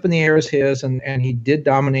anything up in the air is his, and he did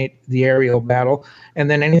dominate the aerial battle, and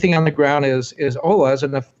then anything on the ground is Ola's.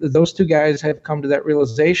 And if those two guys have come to that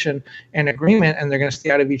realization and agreement, and they're going to stay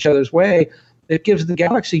out of each other's way, it gives the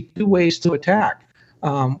Galaxy two ways to attack,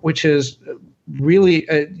 which is really,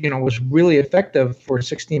 was really effective for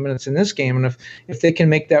 16 minutes in this game. And if they can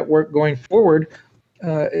make that work going forward,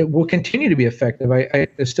 it will continue to be effective.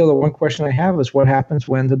 Still, the one question I have is what happens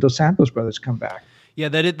when the Dos Santos brothers come back? Yeah,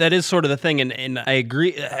 that is sort of the thing, and I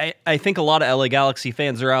agree. I think a lot of LA Galaxy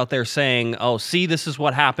fans are out there saying, "Oh, see, this is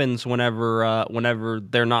what happens whenever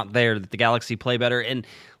they're not there. That the Galaxy play better." And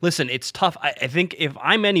listen, it's tough. I think if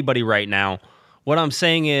I'm anybody right now, what I'm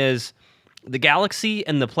saying is the Galaxy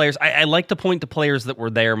and the players. I like to point to players that were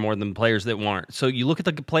there more than players that weren't. So you look at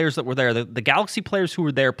the players that were there. The Galaxy players who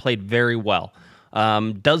were there played very well.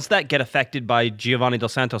 Does that get affected by Giovanni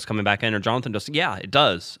Dos Santos coming back in or Jonathan Dos? Yeah, it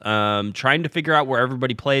does. Trying to figure out where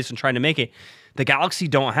everybody plays and trying to make it. The Galaxy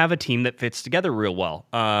don't have a team that fits together real well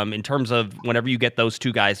in terms of whenever you get those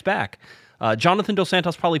two guys back. Jonathan Dos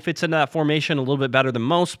Santos probably fits into that formation a little bit better than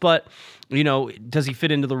most, but does he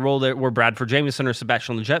fit into the role that where Bradford Jamieson or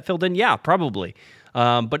Sebastian Lletget filled in? Yeah, probably.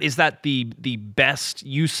 But is that the best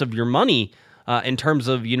use of your money? In terms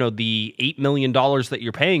of, the $8 million that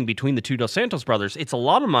you're paying between the two Dos Santos brothers? It's a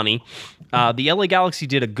lot of money. The LA Galaxy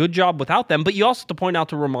did a good job without them, but you also have to point out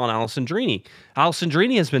to Ramon Alessandrini.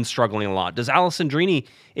 Alessandrini has been struggling a lot. Does Alessandrini,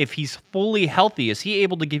 if he's fully healthy, is he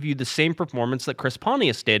able to give you the same performance that Chris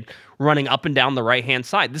Pontius did running up and down the right-hand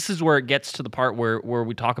side? This is where it gets to the part where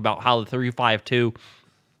we talk about how the 3-5-2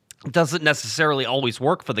 doesn't necessarily always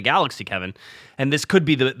work for the Galaxy, Kevin. And this could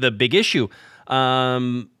be the big issue.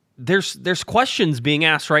 There's questions being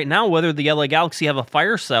asked right now whether the LA Galaxy have a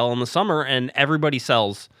fire sale in the summer and everybody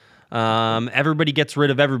sells. Everybody gets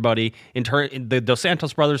rid of everybody, the Dos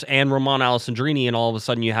Santos brothers and Ramon Alessandrini, and all of a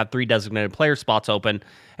sudden you have 3 designated player spots open,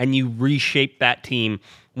 and you reshape that team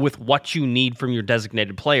with what you need from your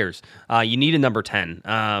designated players. You need a number 10.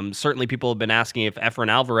 Certainly people have been asking if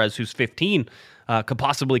Efrain Alvarez, who's 15, could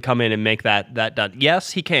possibly come in and make that done.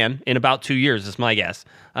 Yes, he can in about 2 years, is my guess.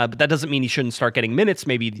 But that doesn't mean he shouldn't start getting minutes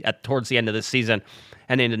maybe towards the end of this season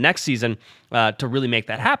and into next season to really make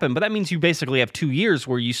that happen. But that means you basically have 2 years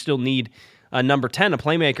where you still need a number 10, a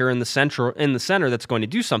playmaker in the center that's going to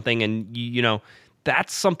do something. And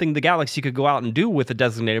that's something the Galaxy could go out and do with a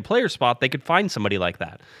designated player spot. They could find somebody like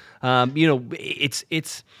that.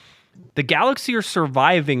 It's the Galaxy are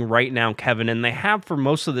surviving right now, Kevin, and they have for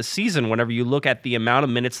most of the season. Whenever you look at the amount of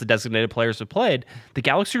minutes the designated players have played, the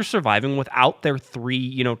Galaxy are surviving without their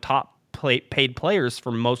three, top paid players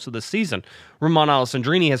for most of the season. Romain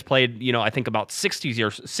Alessandrini has played, I think about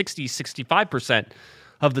 65%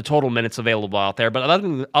 of the total minutes available out there. But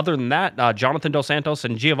other than that, Jonathan Dos Santos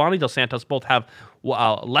and Giovanni Dos Santos both have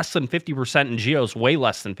less than 50%, and Gio's way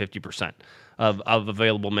less than 50% of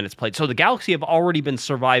available minutes played. So the Galaxy have already been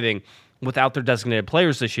surviving without their designated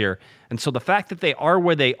players this year. And so the fact that they are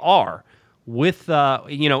where they are with,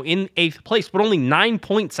 in 8th place, but only 9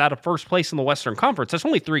 points out of first place in the Western Conference, that's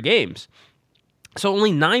only 3 games. So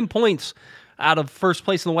only 9 points out of first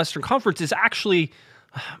place in the Western Conference is actually,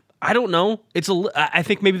 I don't know. I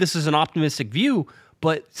think maybe this is an optimistic view,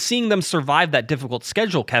 but seeing them survive that difficult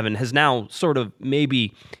schedule, Kevin, has now sort of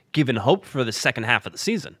maybe given hope for the second half of the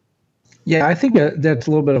season. Yeah, I think that's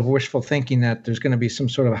a little bit of wishful thinking that there's going to be some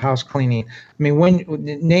sort of house cleaning. I mean,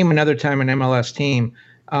 name another time an MLS team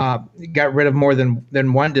got rid of more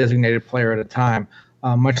than one designated player at a time,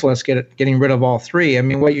 much less getting rid of all 3. I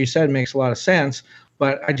mean, what you said makes a lot of sense,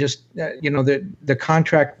 but I just, the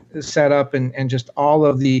contract setup and just all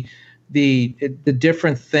of the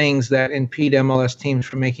different things that impede MLS teams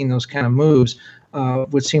from making those kind of moves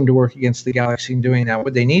would seem to work against the Galaxy in doing that.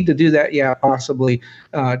 Would they need to do that? Yeah, possibly.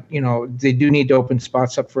 They do need to open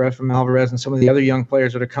spots up for Efraim Alvarez and some of the other young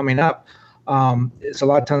players that are coming up. It's a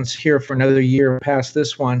lot of tons here for another year past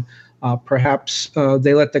this one. Perhaps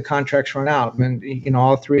they let the contracts run out, and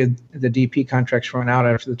all 3 of the DP contracts run out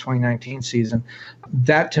after the 2019 season.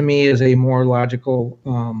 That to me is a more logical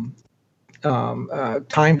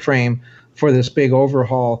time frame for this big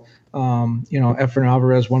overhaul. Efraim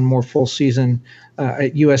Alvarez one more full season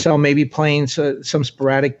at USL, maybe playing some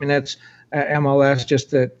sporadic minutes at MLS just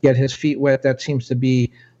to get his feet wet. That seems to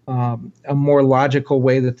be a more logical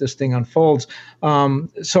way that this thing unfolds.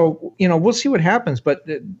 So we'll see what happens. But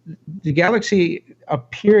the Galaxy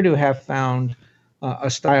appear to have found a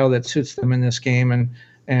style that suits them in this game,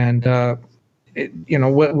 and will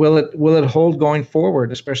it hold going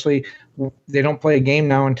forward? Especially they don't play a game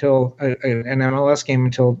now until an MLS game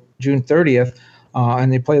until June 30th,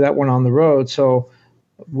 and they play that one on the road. So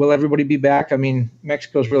will everybody be back? I mean,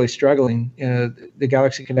 Mexico's really struggling. The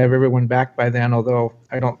Galaxy could have everyone back by then, although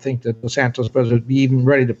I don't think that the Santos brothers would be even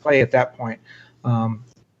ready to play at that point.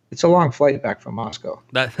 It's a long flight back from Moscow.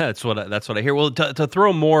 That's what I hear. Well, to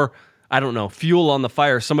throw more, I don't know, fuel on the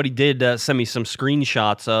fire, somebody did send me some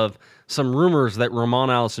screenshots of some rumors that Romain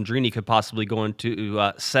Alessandrini could possibly go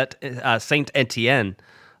into Saint Etienne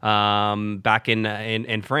back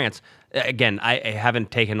in France. Again, I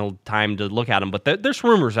haven't taken the time to look at them, but there's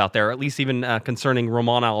rumors out there, at least even concerning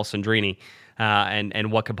Romain Alessandrini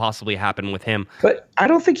and what could possibly happen with him. But I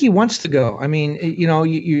don't think he wants to go. I mean,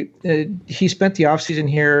 he spent the offseason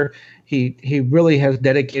here. He really has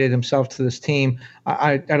dedicated himself to this team.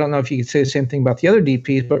 I don't know if you could say the same thing about the other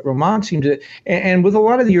DPs, but Romain seems to, and with a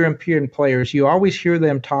lot of the European players, you always hear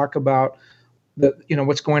them talk about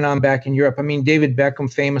what's going on back in Europe. I mean, David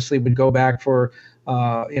Beckham famously would go back for,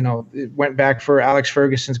 went back for Alex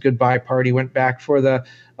Ferguson's goodbye party, went back for the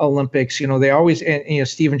Olympics. They always, and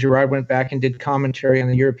Steven Gerrard went back and did commentary on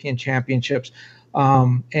the European Championships.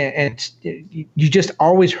 And you just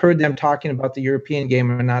always heard them talking about the European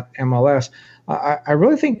game and not MLS. I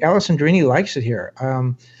really think Alessandrini likes it here.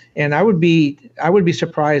 And I would be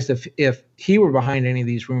surprised if he were behind any of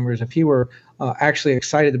these rumors, if he were actually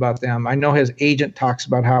excited about them. I know his agent talks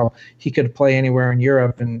about how he could play anywhere in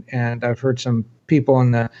Europe, and I've heard some people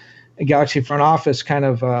in the Galaxy front office kind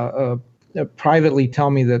of privately tell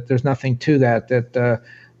me that there's nothing to that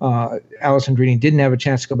Alessandrini didn't have a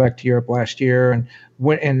chance to go back to Europe last year, and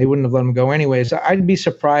they wouldn't have let him go anyways. I'd be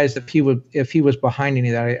surprised if he was behind any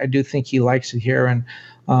of that. I do think he likes it here, and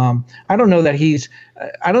I don't know that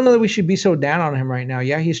I don't know that we should be so down on him right now.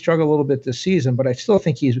 Yeah, he struggled a little bit this season, but I still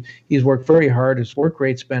think he's worked very hard. His work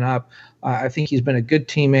rate's been up. I think he's been a good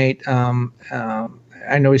teammate.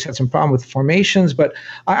 I know he's had some problem with formations, but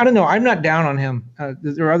I don't know. I'm not down on him.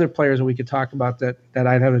 There are other players that we could talk about that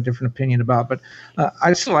I'd have a different opinion about, but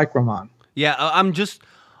I still like Romain. Yeah,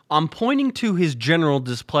 I'm pointing to his general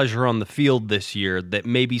displeasure on the field this year that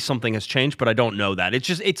maybe something has changed, but I don't know that.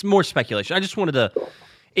 It's more speculation. I just wanted to,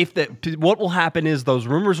 what will happen is those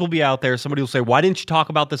rumors will be out there. Somebody will say, why didn't you talk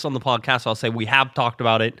about this on the podcast? I'll say, we have talked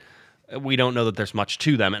about it. We don't know that there's much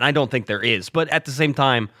to them, and I don't think there is. But at the same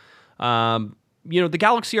time, the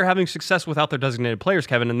Galaxy are having success without their designated players,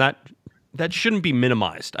 Kevin, and that that shouldn't be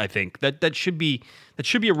minimized. I think that should be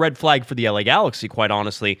a red flag for the LA Galaxy, quite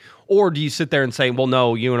honestly. Or do you sit there and say, well,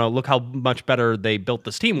 no, look how much better they built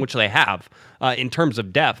this team, which they have in terms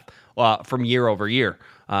of depth from year over year.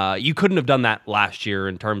 You couldn't have done that last year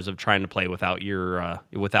in terms of trying to play without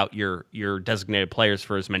your designated players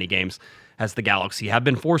for as many games as the Galaxy have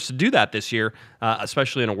been forced to do that this year,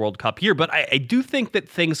 especially in a World Cup year. But I do think that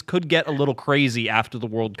things could get a little crazy after the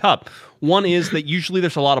World Cup. One is that usually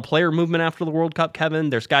there's a lot of player movement after the World Cup, Kevin.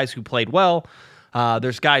 There's guys who played well.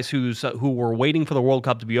 There's guys who were waiting for the World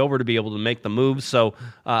Cup to be over to be able to make the move. So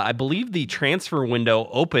I believe the transfer window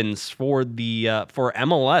opens for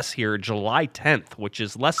MLS here July 10th, which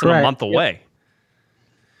is less than a month away. Yep.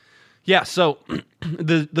 Yeah, so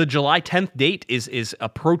the July 10th date is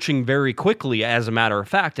approaching very quickly, as a matter of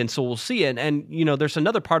fact, and so we'll see it. And there's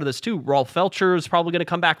another part of this too. Rolf Feltscher is probably going to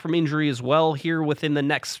come back from injury as well here within the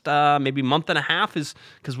next maybe month and a half, is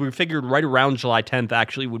because we figured right around July 10th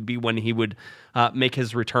actually would be when he would make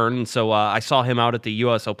his return. And so I saw him out at the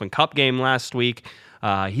U.S. Open Cup game last week.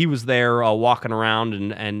 He was there walking around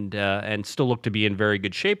and still looked to be in very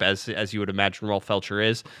good shape, as you would imagine Rolf Feltscher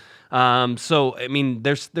is. So, I mean,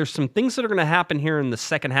 there's some things that are going to happen here in the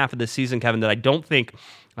second half of the season, Kevin, that I don't think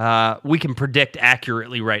we can predict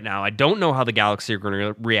accurately right now. I don't know how the Galaxy are going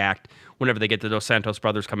to react whenever they get the Dos Santos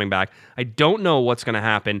brothers coming back. I don't know what's going to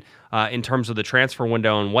happen in terms of the transfer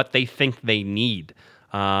window and what they think they need.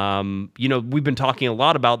 We've been talking a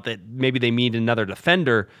lot about that maybe they need another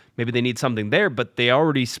defender, maybe they need something there, but they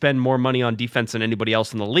already spend more money on defense than anybody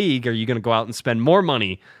else in the league. Are you going to go out and spend more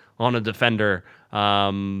money on a defender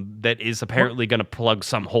that is apparently going to plug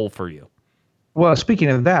some hole for you? Well, speaking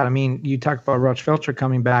of that, I mean, you talked about Rolf Feltscher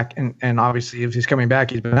coming back, and obviously if he's coming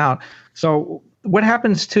back, he's been out. So what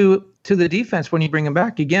happens to the defense when you bring him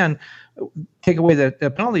back? Again, take away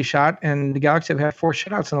the penalty shot, and the Galaxy have had 4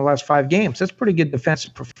 shutouts in the last 5 games. That's pretty good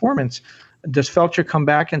defensive performance. Does Feltscher come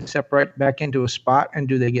back and step right back into a spot, and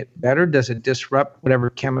do they get better? Does it disrupt whatever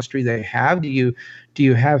chemistry they have? Do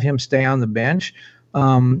you have him stay on the bench?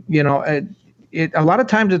 A lot of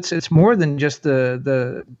times it's more than just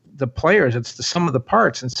the players. It's the sum of the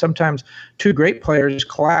parts, and sometimes 2 great players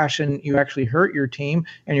clash, and you actually hurt your team.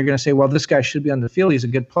 And you're going to say, "Well, this guy should be on the field. He's a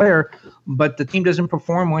good player," but the team doesn't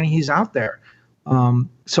perform when he's out there.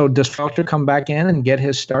 So does Feltscher come back in and get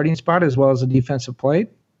his starting spot as well as the defensive plate?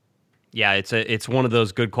 Yeah, it's one of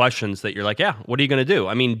those good questions that you're like, yeah, what are you going to do?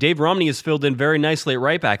 I mean, Dave Romney has filled in very nicely at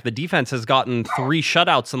right back. The defense has gotten 3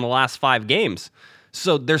 shutouts in the last 5 games.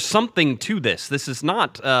 So there's something to this. This is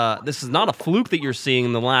not a fluke that you're seeing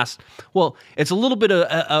in the last. Well, it's a little bit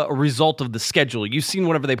of a result of the schedule. You've seen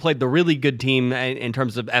whenever they played the really good team in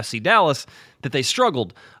terms of FC Dallas that they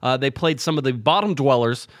struggled. They played some of the bottom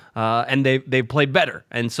dwellers, and they played better.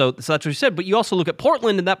 And so that's what you said. But you also look at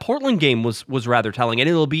Portland, and that Portland game was rather telling. And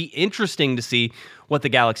it'll be interesting to see what the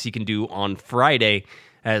Galaxy can do on Friday,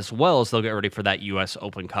 as well as they'll get ready for that U.S.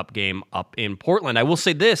 Open Cup game up in Portland. I will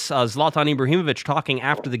say this, Zlatan Ibrahimovic talking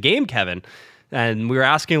after the game, Kevin, and we were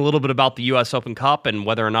asking a little bit about the U.S. Open Cup and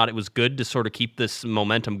whether or not it was good to sort of keep this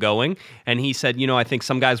momentum going. And he said, I think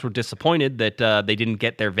some guys were disappointed that they didn't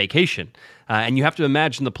get their vacation. And you have to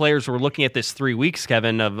imagine the players were looking at this 3 weeks,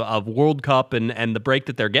 Kevin, of World Cup and the break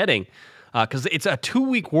that they're getting. Because it's a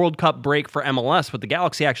 2-week World Cup break for MLS, but the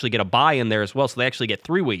Galaxy actually get a bye in there as well, so they actually get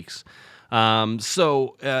 3 weeks.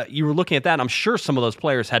 So you were looking at that. I'm sure some of those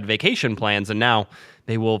players had vacation plans, and now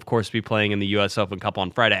they will, of course, be playing in the U.S. Open Cup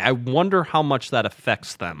on Friday. I wonder how much that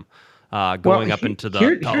affects them going up into the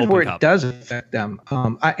Open Cup. Here's where it does affect them.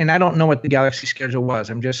 I don't know what the Galaxy schedule was.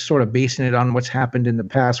 I'm just sort of basing it on what's happened in the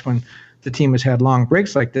past when the team has had long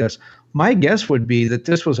breaks like this. My guess would be that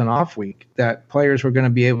this was an off week, that players were going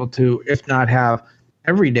to be able to, if not have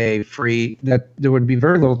every day free, that there would be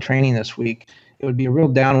very little training this week. It would be a real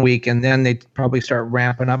down week, and then they'd probably start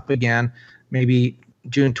ramping up again, maybe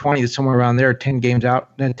June 20th, somewhere around there, 10 days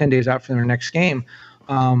out from their next game.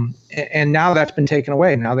 And now that's been taken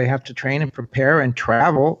away. Now they have to train and prepare and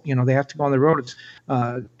travel. They have to go on the road. It's,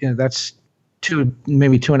 that's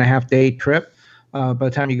maybe 2.5 day trip. By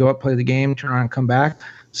the time you go up, play the game, turn around and come back.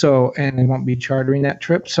 So, and they won't be chartering that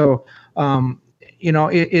trip. So,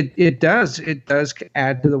 it does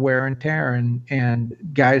add to the wear and tear, and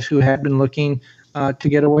guys who had been looking to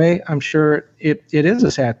get away, I'm sure it is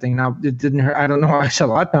a sad thing. Now, it didn't hurt. I don't know why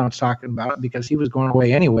Zlatan was talking about it, because he was going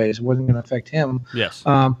away anyways. It wasn't going to affect him. Yes.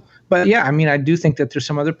 But yeah, I mean, I do think that there's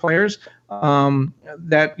some other players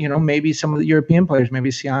that, maybe some of the European players,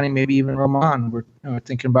 maybe Siani, maybe even Roman, were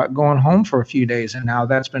thinking about going home for a few days, and now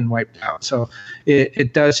that's been wiped out. So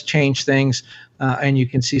it does change things, and you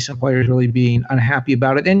can see some players really being unhappy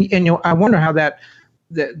about it. And I wonder how that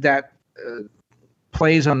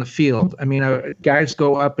plays on the field. I mean, guys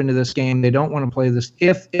go up into this game. They don't want to play this.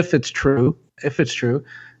 If it's true, if they,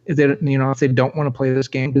 if they don't want to play this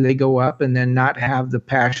game, do they go up and then not have the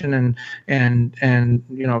passion and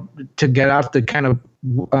to get out the kind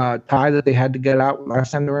of tie that they had to get out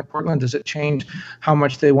last time they were in Portland? Does it change how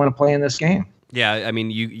much they want to play in this game? Yeah, I mean,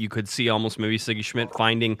 you could see almost maybe Siggy Schmidt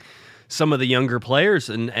finding some of the younger players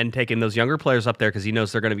and taking those younger players up there because he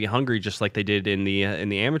knows they're going to be hungry, just like they did in the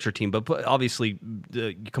amateur team. But obviously,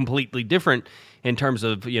 completely different in terms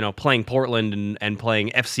of playing Portland and playing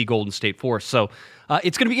FC Golden State Force. So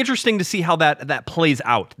it's going to be interesting to see how that plays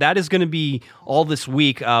out. That is going to be all this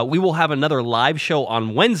week. We will have another live show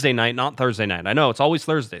on Wednesday night, not Thursday night. I know it's always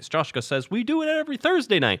Thursdays. Joshka says we do it every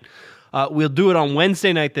Thursday night. We'll do it on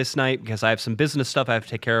Wednesday night this night because I have some business stuff I have to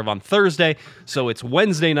take care of on Thursday. So it's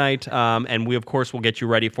Wednesday night, and we, of course, will get you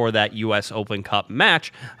ready for that U.S. Open Cup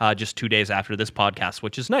match just 2 days after this podcast,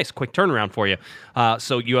 which is nice. Quick turnaround for you.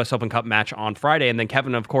 So U.S. Open Cup match on Friday, and then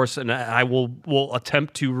Kevin, of course, and I will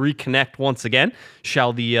attempt to reconnect once again.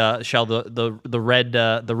 Shall the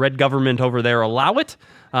red government over there allow it?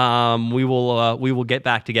 We will get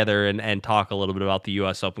back together and talk a little bit about the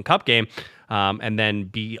U.S. Open Cup game. And then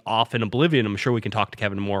be off in oblivion. I'm sure we can talk to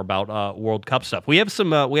Kevin more about World Cup stuff. We have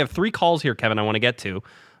we have 3 calls here, Kevin, I want to get to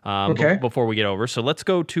before we get over. So let's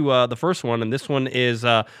go to the first one. And this one is,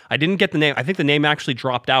 I didn't get the name. I think the name actually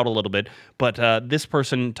dropped out a little bit. But this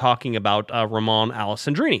person talking about Ramon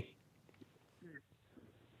Alessandrini.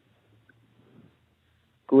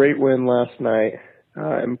 Great win last night.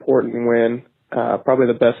 Important win. Probably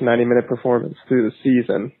the best 90-minute performance through the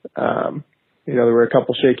season. There were a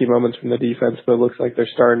couple shaky moments from the defense, but it looks like they're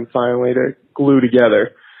starting finally to glue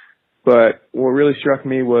together. But what really struck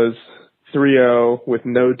me was 3-0 with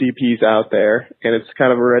no DPs out there, and it's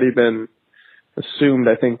kind of already been assumed,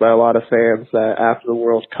 I think, by a lot of fans that after the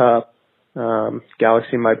World Cup,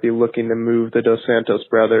 Galaxy might be looking to move the Dos Santos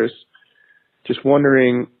brothers. Just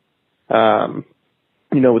wondering, with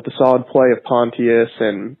the solid play of Pontius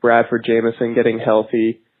and Bradford Jamieson getting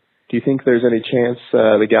healthy, do you think there's any chance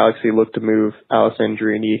the Galaxy look to move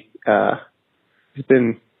Alessandrini? He's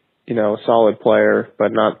been, a solid player,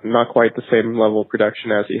 but not quite the same level of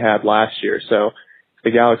production as he had last year. So if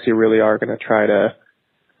the Galaxy really are going to try to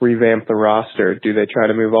revamp the roster, do they try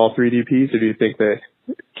to move all 3 DPs, or do you think they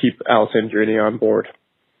keep Alessandrini on board?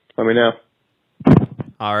 Let me know.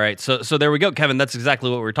 All right, so there we go, Kevin. That's exactly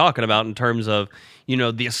what we're talking about in terms of,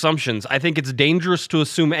 the assumptions. I think it's dangerous to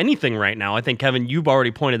assume anything right now. I think, Kevin, you've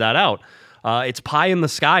already pointed that out. It's pie in the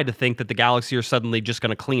sky to think that the Galaxy are suddenly just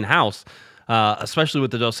going to clean house, especially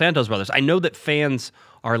with the Dos Santos brothers. I know that fans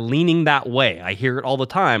are leaning that way. I hear it all the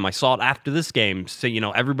time. I saw it after this game. So,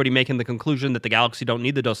 everybody making the conclusion that the Galaxy don't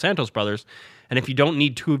need the Dos Santos brothers. And if you don't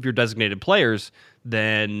need 2 of your designated players,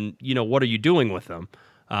 then, what are you doing with them?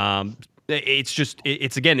 It's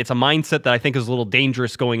a mindset that I think is a little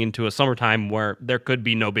dangerous going into a summertime where there could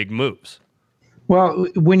be no big moves. Well,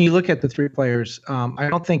 when you look at the 3 players, I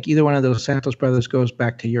don't think either one of those Santos brothers goes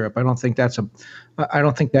back to Europe. I don't think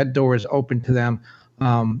that door is open to them.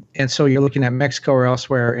 And so you're looking at Mexico or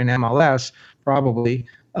elsewhere in MLS, probably.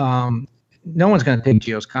 No one's going to take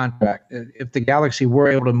Gio's contract. If the Galaxy were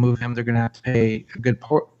able to move him, they're going to have to pay a good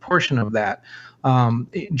portion of that.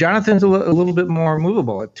 Jonathan's a little bit more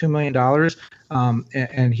movable at $2 million,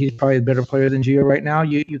 and he's probably a better player than Gio right now.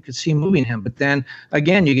 You could see moving him, but then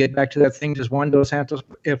again, you get back to that thing: if one Dos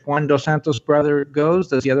Santos brother goes,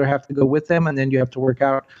 does the other have to go with them? And then you have to work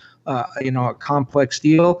out, a complex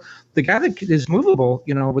deal. The guy that is movable,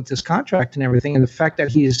 with this contract and everything, and the fact that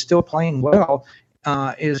he is still playing well,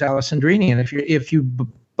 is Alessandrini. And if you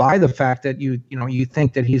by the fact that you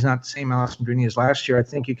think that he's not the same Alessandrini as last year, I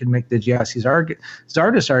think you can make the Gyasi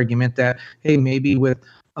Zardes argument that, hey, maybe with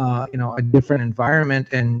a different environment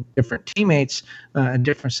and different teammates, a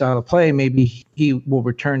different style of play, maybe he will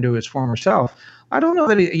return to his former self. I don't know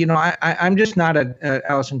that I'm just not an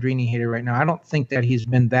Alessandrini hater right now. I don't think that he's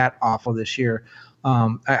been that awful this year.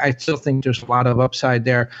 I still think there's a lot of upside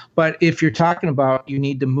there. But if you're talking about you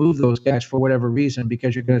need to move those guys for whatever reason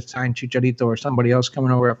because you're going to sign Chicharito or somebody else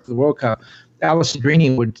coming over after the World Cup,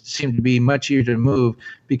 Alessandrini would seem to be much easier to move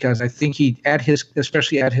because I think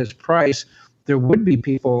especially at his price, there would be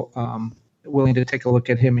people willing to take a look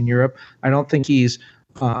at him in Europe. I don't think he's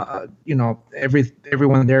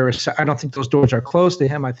everyone there is. I don't think those doors are closed to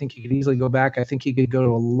him. I think he could easily go back. I think he could go to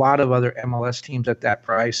a lot of other MLS teams at that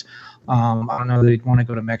price. I don't know that he'd want to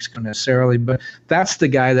go to Mexico necessarily, but that's the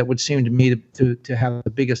guy that would seem to me to have the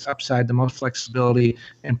biggest upside, the most flexibility,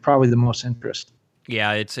 and probably the most interest.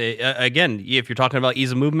 Yeah, it's again, if you're talking about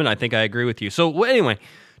ease of movement, I think I agree with you. So anyway,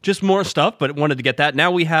 just more stuff, but wanted to get that.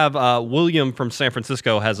 Now we have William from San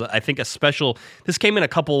Francisco has, I think, a special. This came in a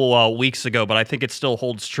couple weeks ago, but I think it still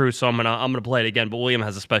holds true. So I'm gonna play it again. But William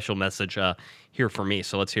has a special message here for me.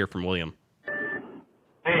 So let's hear from William.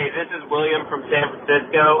 Hey, this is William from San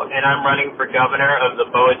Francisco, and I'm running for governor of the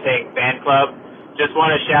Boateng fan club. Just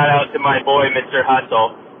want to shout out to my boy, Mr.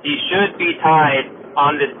 Hustle. He should be tied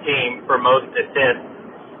on this team for most assists,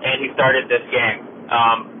 and he started this game.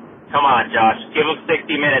 Come on, Josh. Give him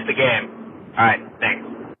 60 minutes a game. All right,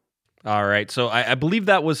 thanks. All right, so I believe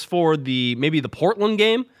that was for maybe the Portland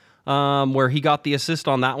game, where he got the assist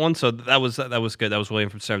on that one. So that was good. That was William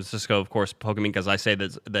from San Francisco, of course, poking me because I say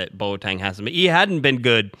that Boateng hasn't been. He hadn't been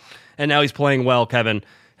good, and now he's playing well, Kevin.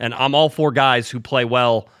 And I'm all for guys who play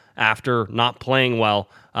well after not playing well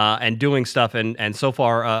and doing stuff. And so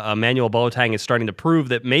far, Emmanuel Boateng is starting to prove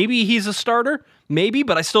that maybe he's a starter, maybe,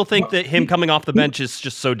 but I still think that him coming off the bench is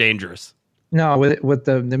just so dangerous. No, with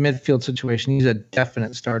the midfield situation, he's a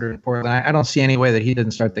definite starter in Portland. I don't see any way that he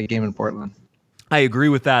didn't start that game in Portland. I agree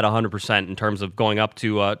with that 100% in terms of going up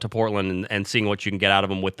to Portland and seeing what you can get out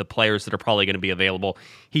of him with the players that are probably going to be available.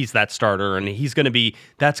 He's that starter, and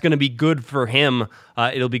that's going to be good for him.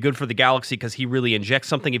 It'll be good for the Galaxy because he really injects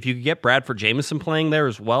something. If you could get Bradford Jamieson playing there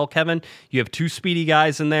as well, Kevin, you have two speedy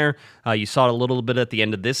guys in there. You saw it a little bit at the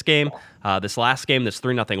end of this game, this last game, this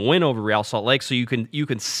 3-0 win over Real Salt Lake. So you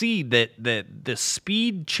can see that the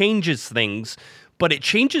speed changes things, but it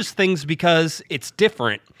changes things because it's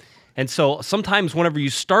different. And so sometimes whenever you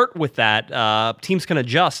start with that, teams can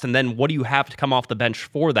adjust, and then what do you have to come off the bench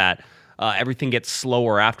for that? Everything gets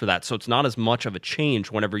slower after that. So it's not as much of a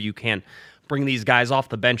change whenever you can bring these guys off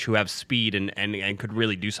the bench who have speed and could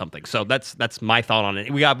really do something. So that's my thought on it.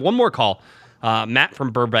 We got one more call. Matt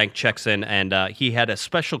from Burbank checks in, and he had a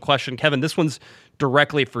special question. Kevin, this one's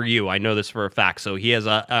directly for you. I know this for a fact. So he has,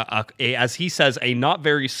 as he says, a not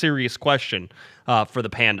very serious question for the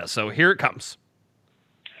Panda. So here it comes.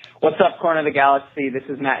 What's up, Corner of the Galaxy? This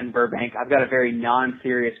is Matt in Burbank. I've got a very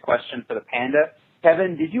non-serious question for the Panda.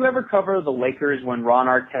 Kevin, did you ever cover the Lakers when Ron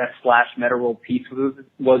Artest / Metta World Peace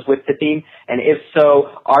was with the team? And if so,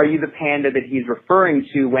 are you the Panda that he's referring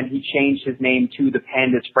to when he changed his name to the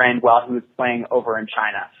Panda's friend while he was playing over in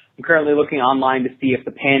China? I'm currently looking online to see if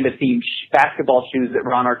the Panda-themed basketball shoes that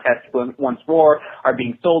Ron Artest once wore are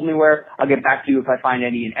being sold anywhere. I'll get back to you if I find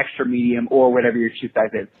any in extra medium or whatever your shoe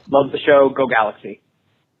size is. Love the show. Go Galaxy.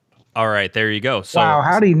 All right, there you go. So, wow,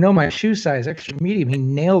 how do you know my shoe size? Extra medium. He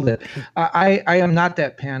nailed it. I am not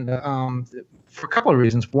that Panda for a couple of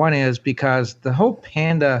reasons. One is because the whole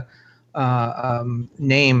Panda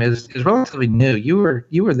name is relatively new.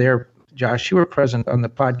 You were there, Josh. You were present on the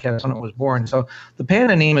podcast when it was born. So the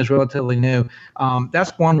Panda name is relatively new.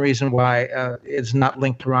 That's one reason why it's not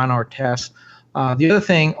linked to Ron Artest. The other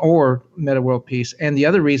thing, or Metta World Peace, and the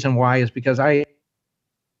other reason why is because I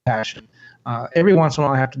passion. Every once in a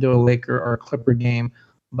while I have to do a Laker or a Clipper game,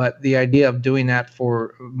 but the idea of doing that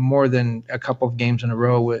for more than a couple of games in a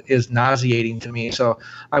row is nauseating to me. So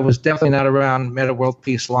I was definitely not around Metta World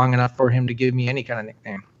Peace long enough for him to give me any kind of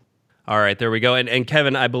nickname. All right, there we go. And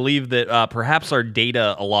Kevin, I believe that perhaps our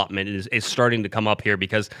data allotment is starting to come up here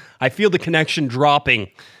because I feel the connection dropping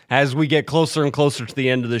as we get closer and closer to the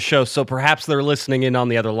end of the show. So perhaps they're listening in on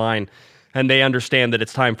the other line and they understand that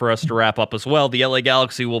it's time for us to wrap up as well. The LA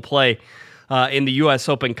Galaxy will play in the U.S.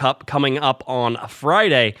 Open Cup coming up on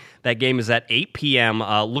Friday. That game is at 8 p.m.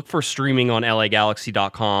 Look for streaming on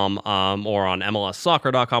LAGalaxy.com or on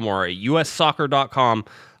MLSsoccer.com or USsoccer.com.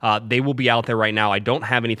 They will be out there right now. I don't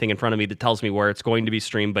have anything in front of me that tells me where it's going to be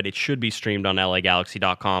streamed, but it should be streamed on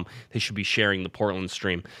LAGalaxy.com. They should be sharing the Portland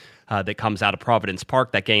stream that comes out of Providence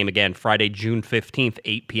Park. That game, again, Friday, June 15th,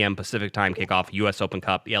 8 p.m. Pacific time kickoff, U.S. Open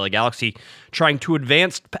Cup. The LA Galaxy trying to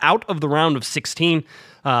advance out of the round of 16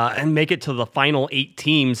 and make it to the final 8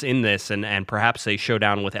 teams in this, and perhaps a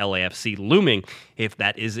showdown with LAFC looming if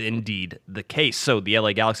that is indeed the case. So the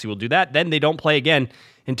LA Galaxy will do that. Then they don't play again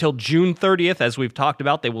until June 30th. As we've talked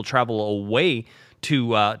about, they will travel away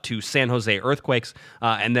to San Jose Earthquakes,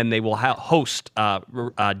 and then they will host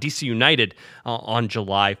DC United on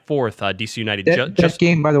July 4th. DC United that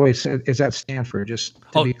game, by the way, is at Stanford, just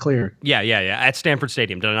to be clear. Yeah, at Stanford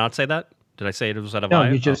Stadium. Did I not say that? Did I say it was at a No,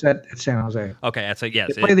 you just said at San Jose. Okay, that's it.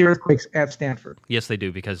 Yes, they play the Earthquakes at Stanford. Yes, they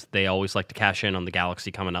do, because they always like to cash in on the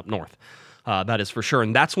Galaxy coming up north. That is for sure.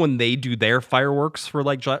 And that's when they do their fireworks for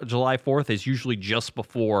like July 4th is usually just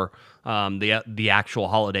before the actual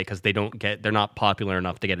holiday, because they're not popular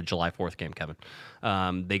enough to get a July 4th game, Kevin.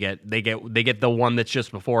 They get the one that's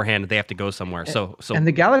just beforehand. They have to go somewhere. So and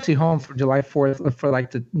the Galaxy home for July 4th for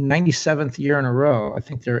like the 97th year in a row. I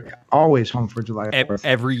think they're always home for July 4th.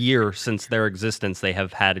 Every year since their existence, they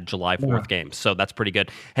have had a July 4th game. So that's pretty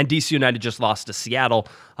good. And DC United just lost to Seattle.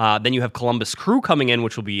 Then you have Columbus Crew coming in,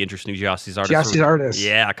 which will be interesting. Giassi's Artists.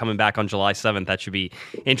 Yeah, coming back on July 7th. That should be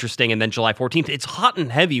interesting. And then July 14th. It's hot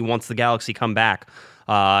and heavy once the Galaxy come back.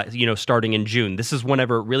 Starting in June. This is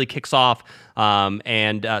whenever it really kicks off.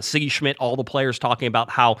 And Siggy Schmidt, all the players talking about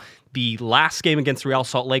how the last game against Real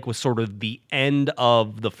Salt Lake was sort of the end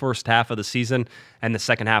of the first half of the season, and the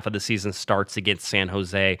second half of the season starts against San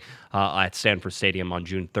Jose at Stanford Stadium on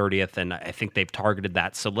June 30th, and I think they've targeted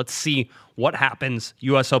that. So let's see what happens.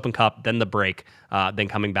 U.S. Open Cup, then the break, then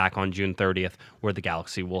coming back on June 30th, where the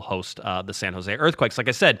Galaxy will host the San Jose Earthquakes. Like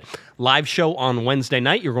I said, live show on Wednesday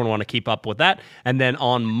night. You're going to want to keep up with that. And then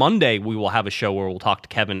on Monday, we will have a show where we'll talk to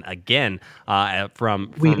Kevin again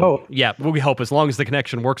we hope. Yeah, we hope, as long as the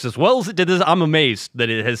connection works as well as it did this. I'm amazed that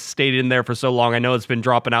it has stayed in there for so long. I know it's been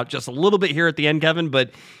dropping out just a little bit here at the end, Kevin,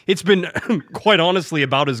 but it's been quite honestly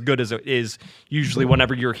about as good as it is usually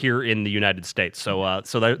whenever you're here in the United States. So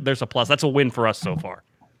there's a plus. That's a win for us so far.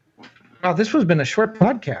 Wow, this has been a short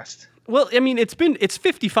podcast. Well, I mean, it's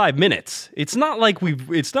 55 minutes. It's not like by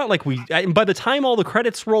the time all the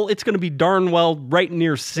credits roll, it's going to be darn well right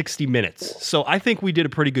near 60 minutes. So I think we did a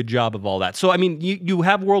pretty good job of all that. So, I mean, you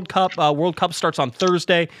have World Cup. World Cup starts on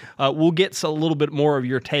Thursday. We'll get a little bit more of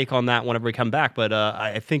your take on that whenever we come back. But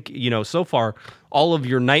I think, so far, all of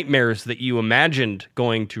your nightmares that you imagined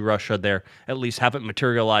going to Russia there at least haven't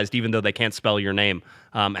materialized, even though they can't spell your name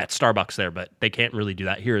at Starbucks there. But they can't really do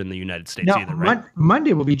that here in the United States either, right?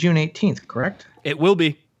 Monday will be June 18th, correct? It will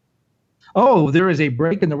be. Oh, there is a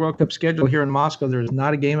break in the World Cup schedule here in Moscow. There is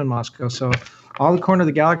not a game in Moscow. So all the Corner of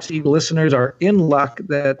the Galaxy listeners are in luck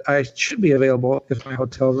that I should be available if my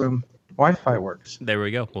hotel room Wi-Fi works. There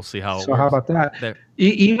we go. We'll see how it works. So how about that?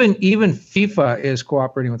 Even FIFA is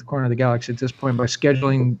cooperating with Corner of the Galaxy at this point by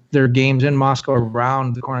scheduling their games in Moscow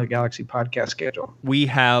around the Corner of the Galaxy podcast schedule. We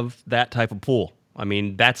have that type of pool. I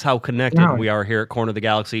mean, that's how connected we are here at Corner of the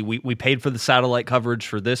Galaxy. We paid for the satellite coverage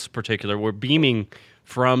for this particular. We're beaming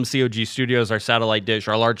from COG Studios, our satellite dish,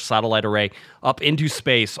 our large satellite array, up into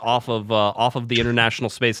space off of the International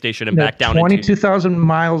Space Station and back down 22,000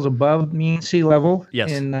 miles above mean sea level.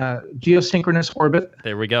 Yes. In geosynchronous orbit.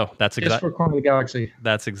 There we go. That's just for Corner of the Galaxy.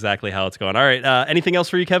 That's exactly how it's going. All right. Anything else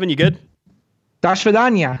for you, Kevin? You good? Do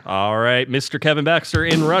svidaniya. All right, Mr. Kevin Baxter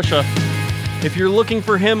in Russia. If you're looking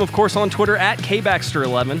for him, of course, on Twitter at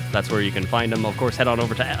KBaxter11. That's where you can find him. Of course, head on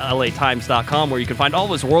over to LATimes.com where you can find all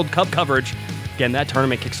of his World Cup coverage. Again, that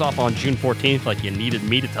tournament kicks off on June 14th, like you needed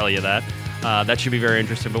me to tell you that. That should be very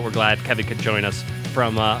interesting, but we're glad Kevin could join us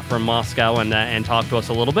from Moscow and talk to us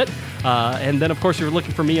a little bit. And then, of course, you're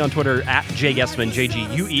looking for me on Twitter at JGuessman,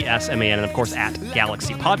 JGUESMAN, and, of course, at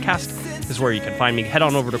Galaxy Podcast is where you can find me. Head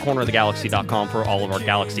on over to cornerofthegalaxy.com for all of our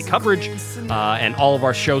Galaxy coverage and all of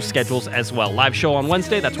our show schedules as well. Live show on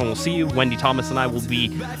Wednesday, that's when we'll see you. Wendy Thomas and I will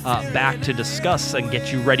be back to discuss and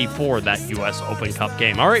get you ready for that U.S. Open Cup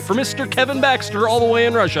game. All right, for Mr. Kevin Baxter all the way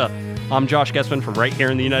in Russia, I'm Josh Guessman from right here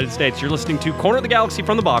in the United States. You're listening to Corner of the Galaxy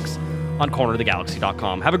from the box on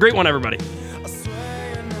cornerofthegalaxy.com. Have a great one, everybody.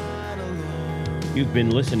 You've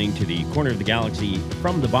been listening to the Corner of the Galaxy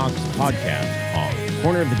from the Box podcast on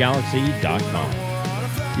cornerofthegalaxy.com.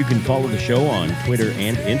 You can follow the show on Twitter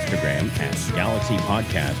and Instagram at Galaxy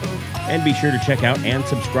Podcast, and be sure to check out and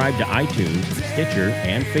subscribe to iTunes, Stitcher,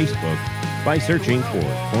 and Facebook by searching for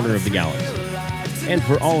Corner of the Galaxy. And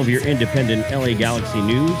for all of your independent LA Galaxy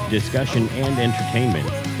news, discussion, and entertainment,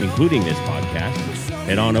 including this podcast,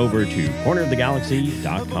 head on over to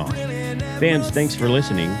cornerofthegalaxy.com. Fans, thanks for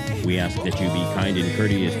listening. We ask that you be kind and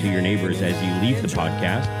courteous to your neighbors as you leave the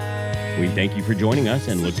podcast. We thank you for joining us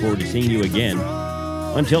and look forward to seeing you again.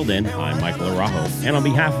 Until then, I'm Michael Araujo, and on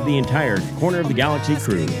behalf of the entire Corner of the Galaxy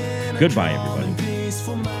crew, goodbye, everybody.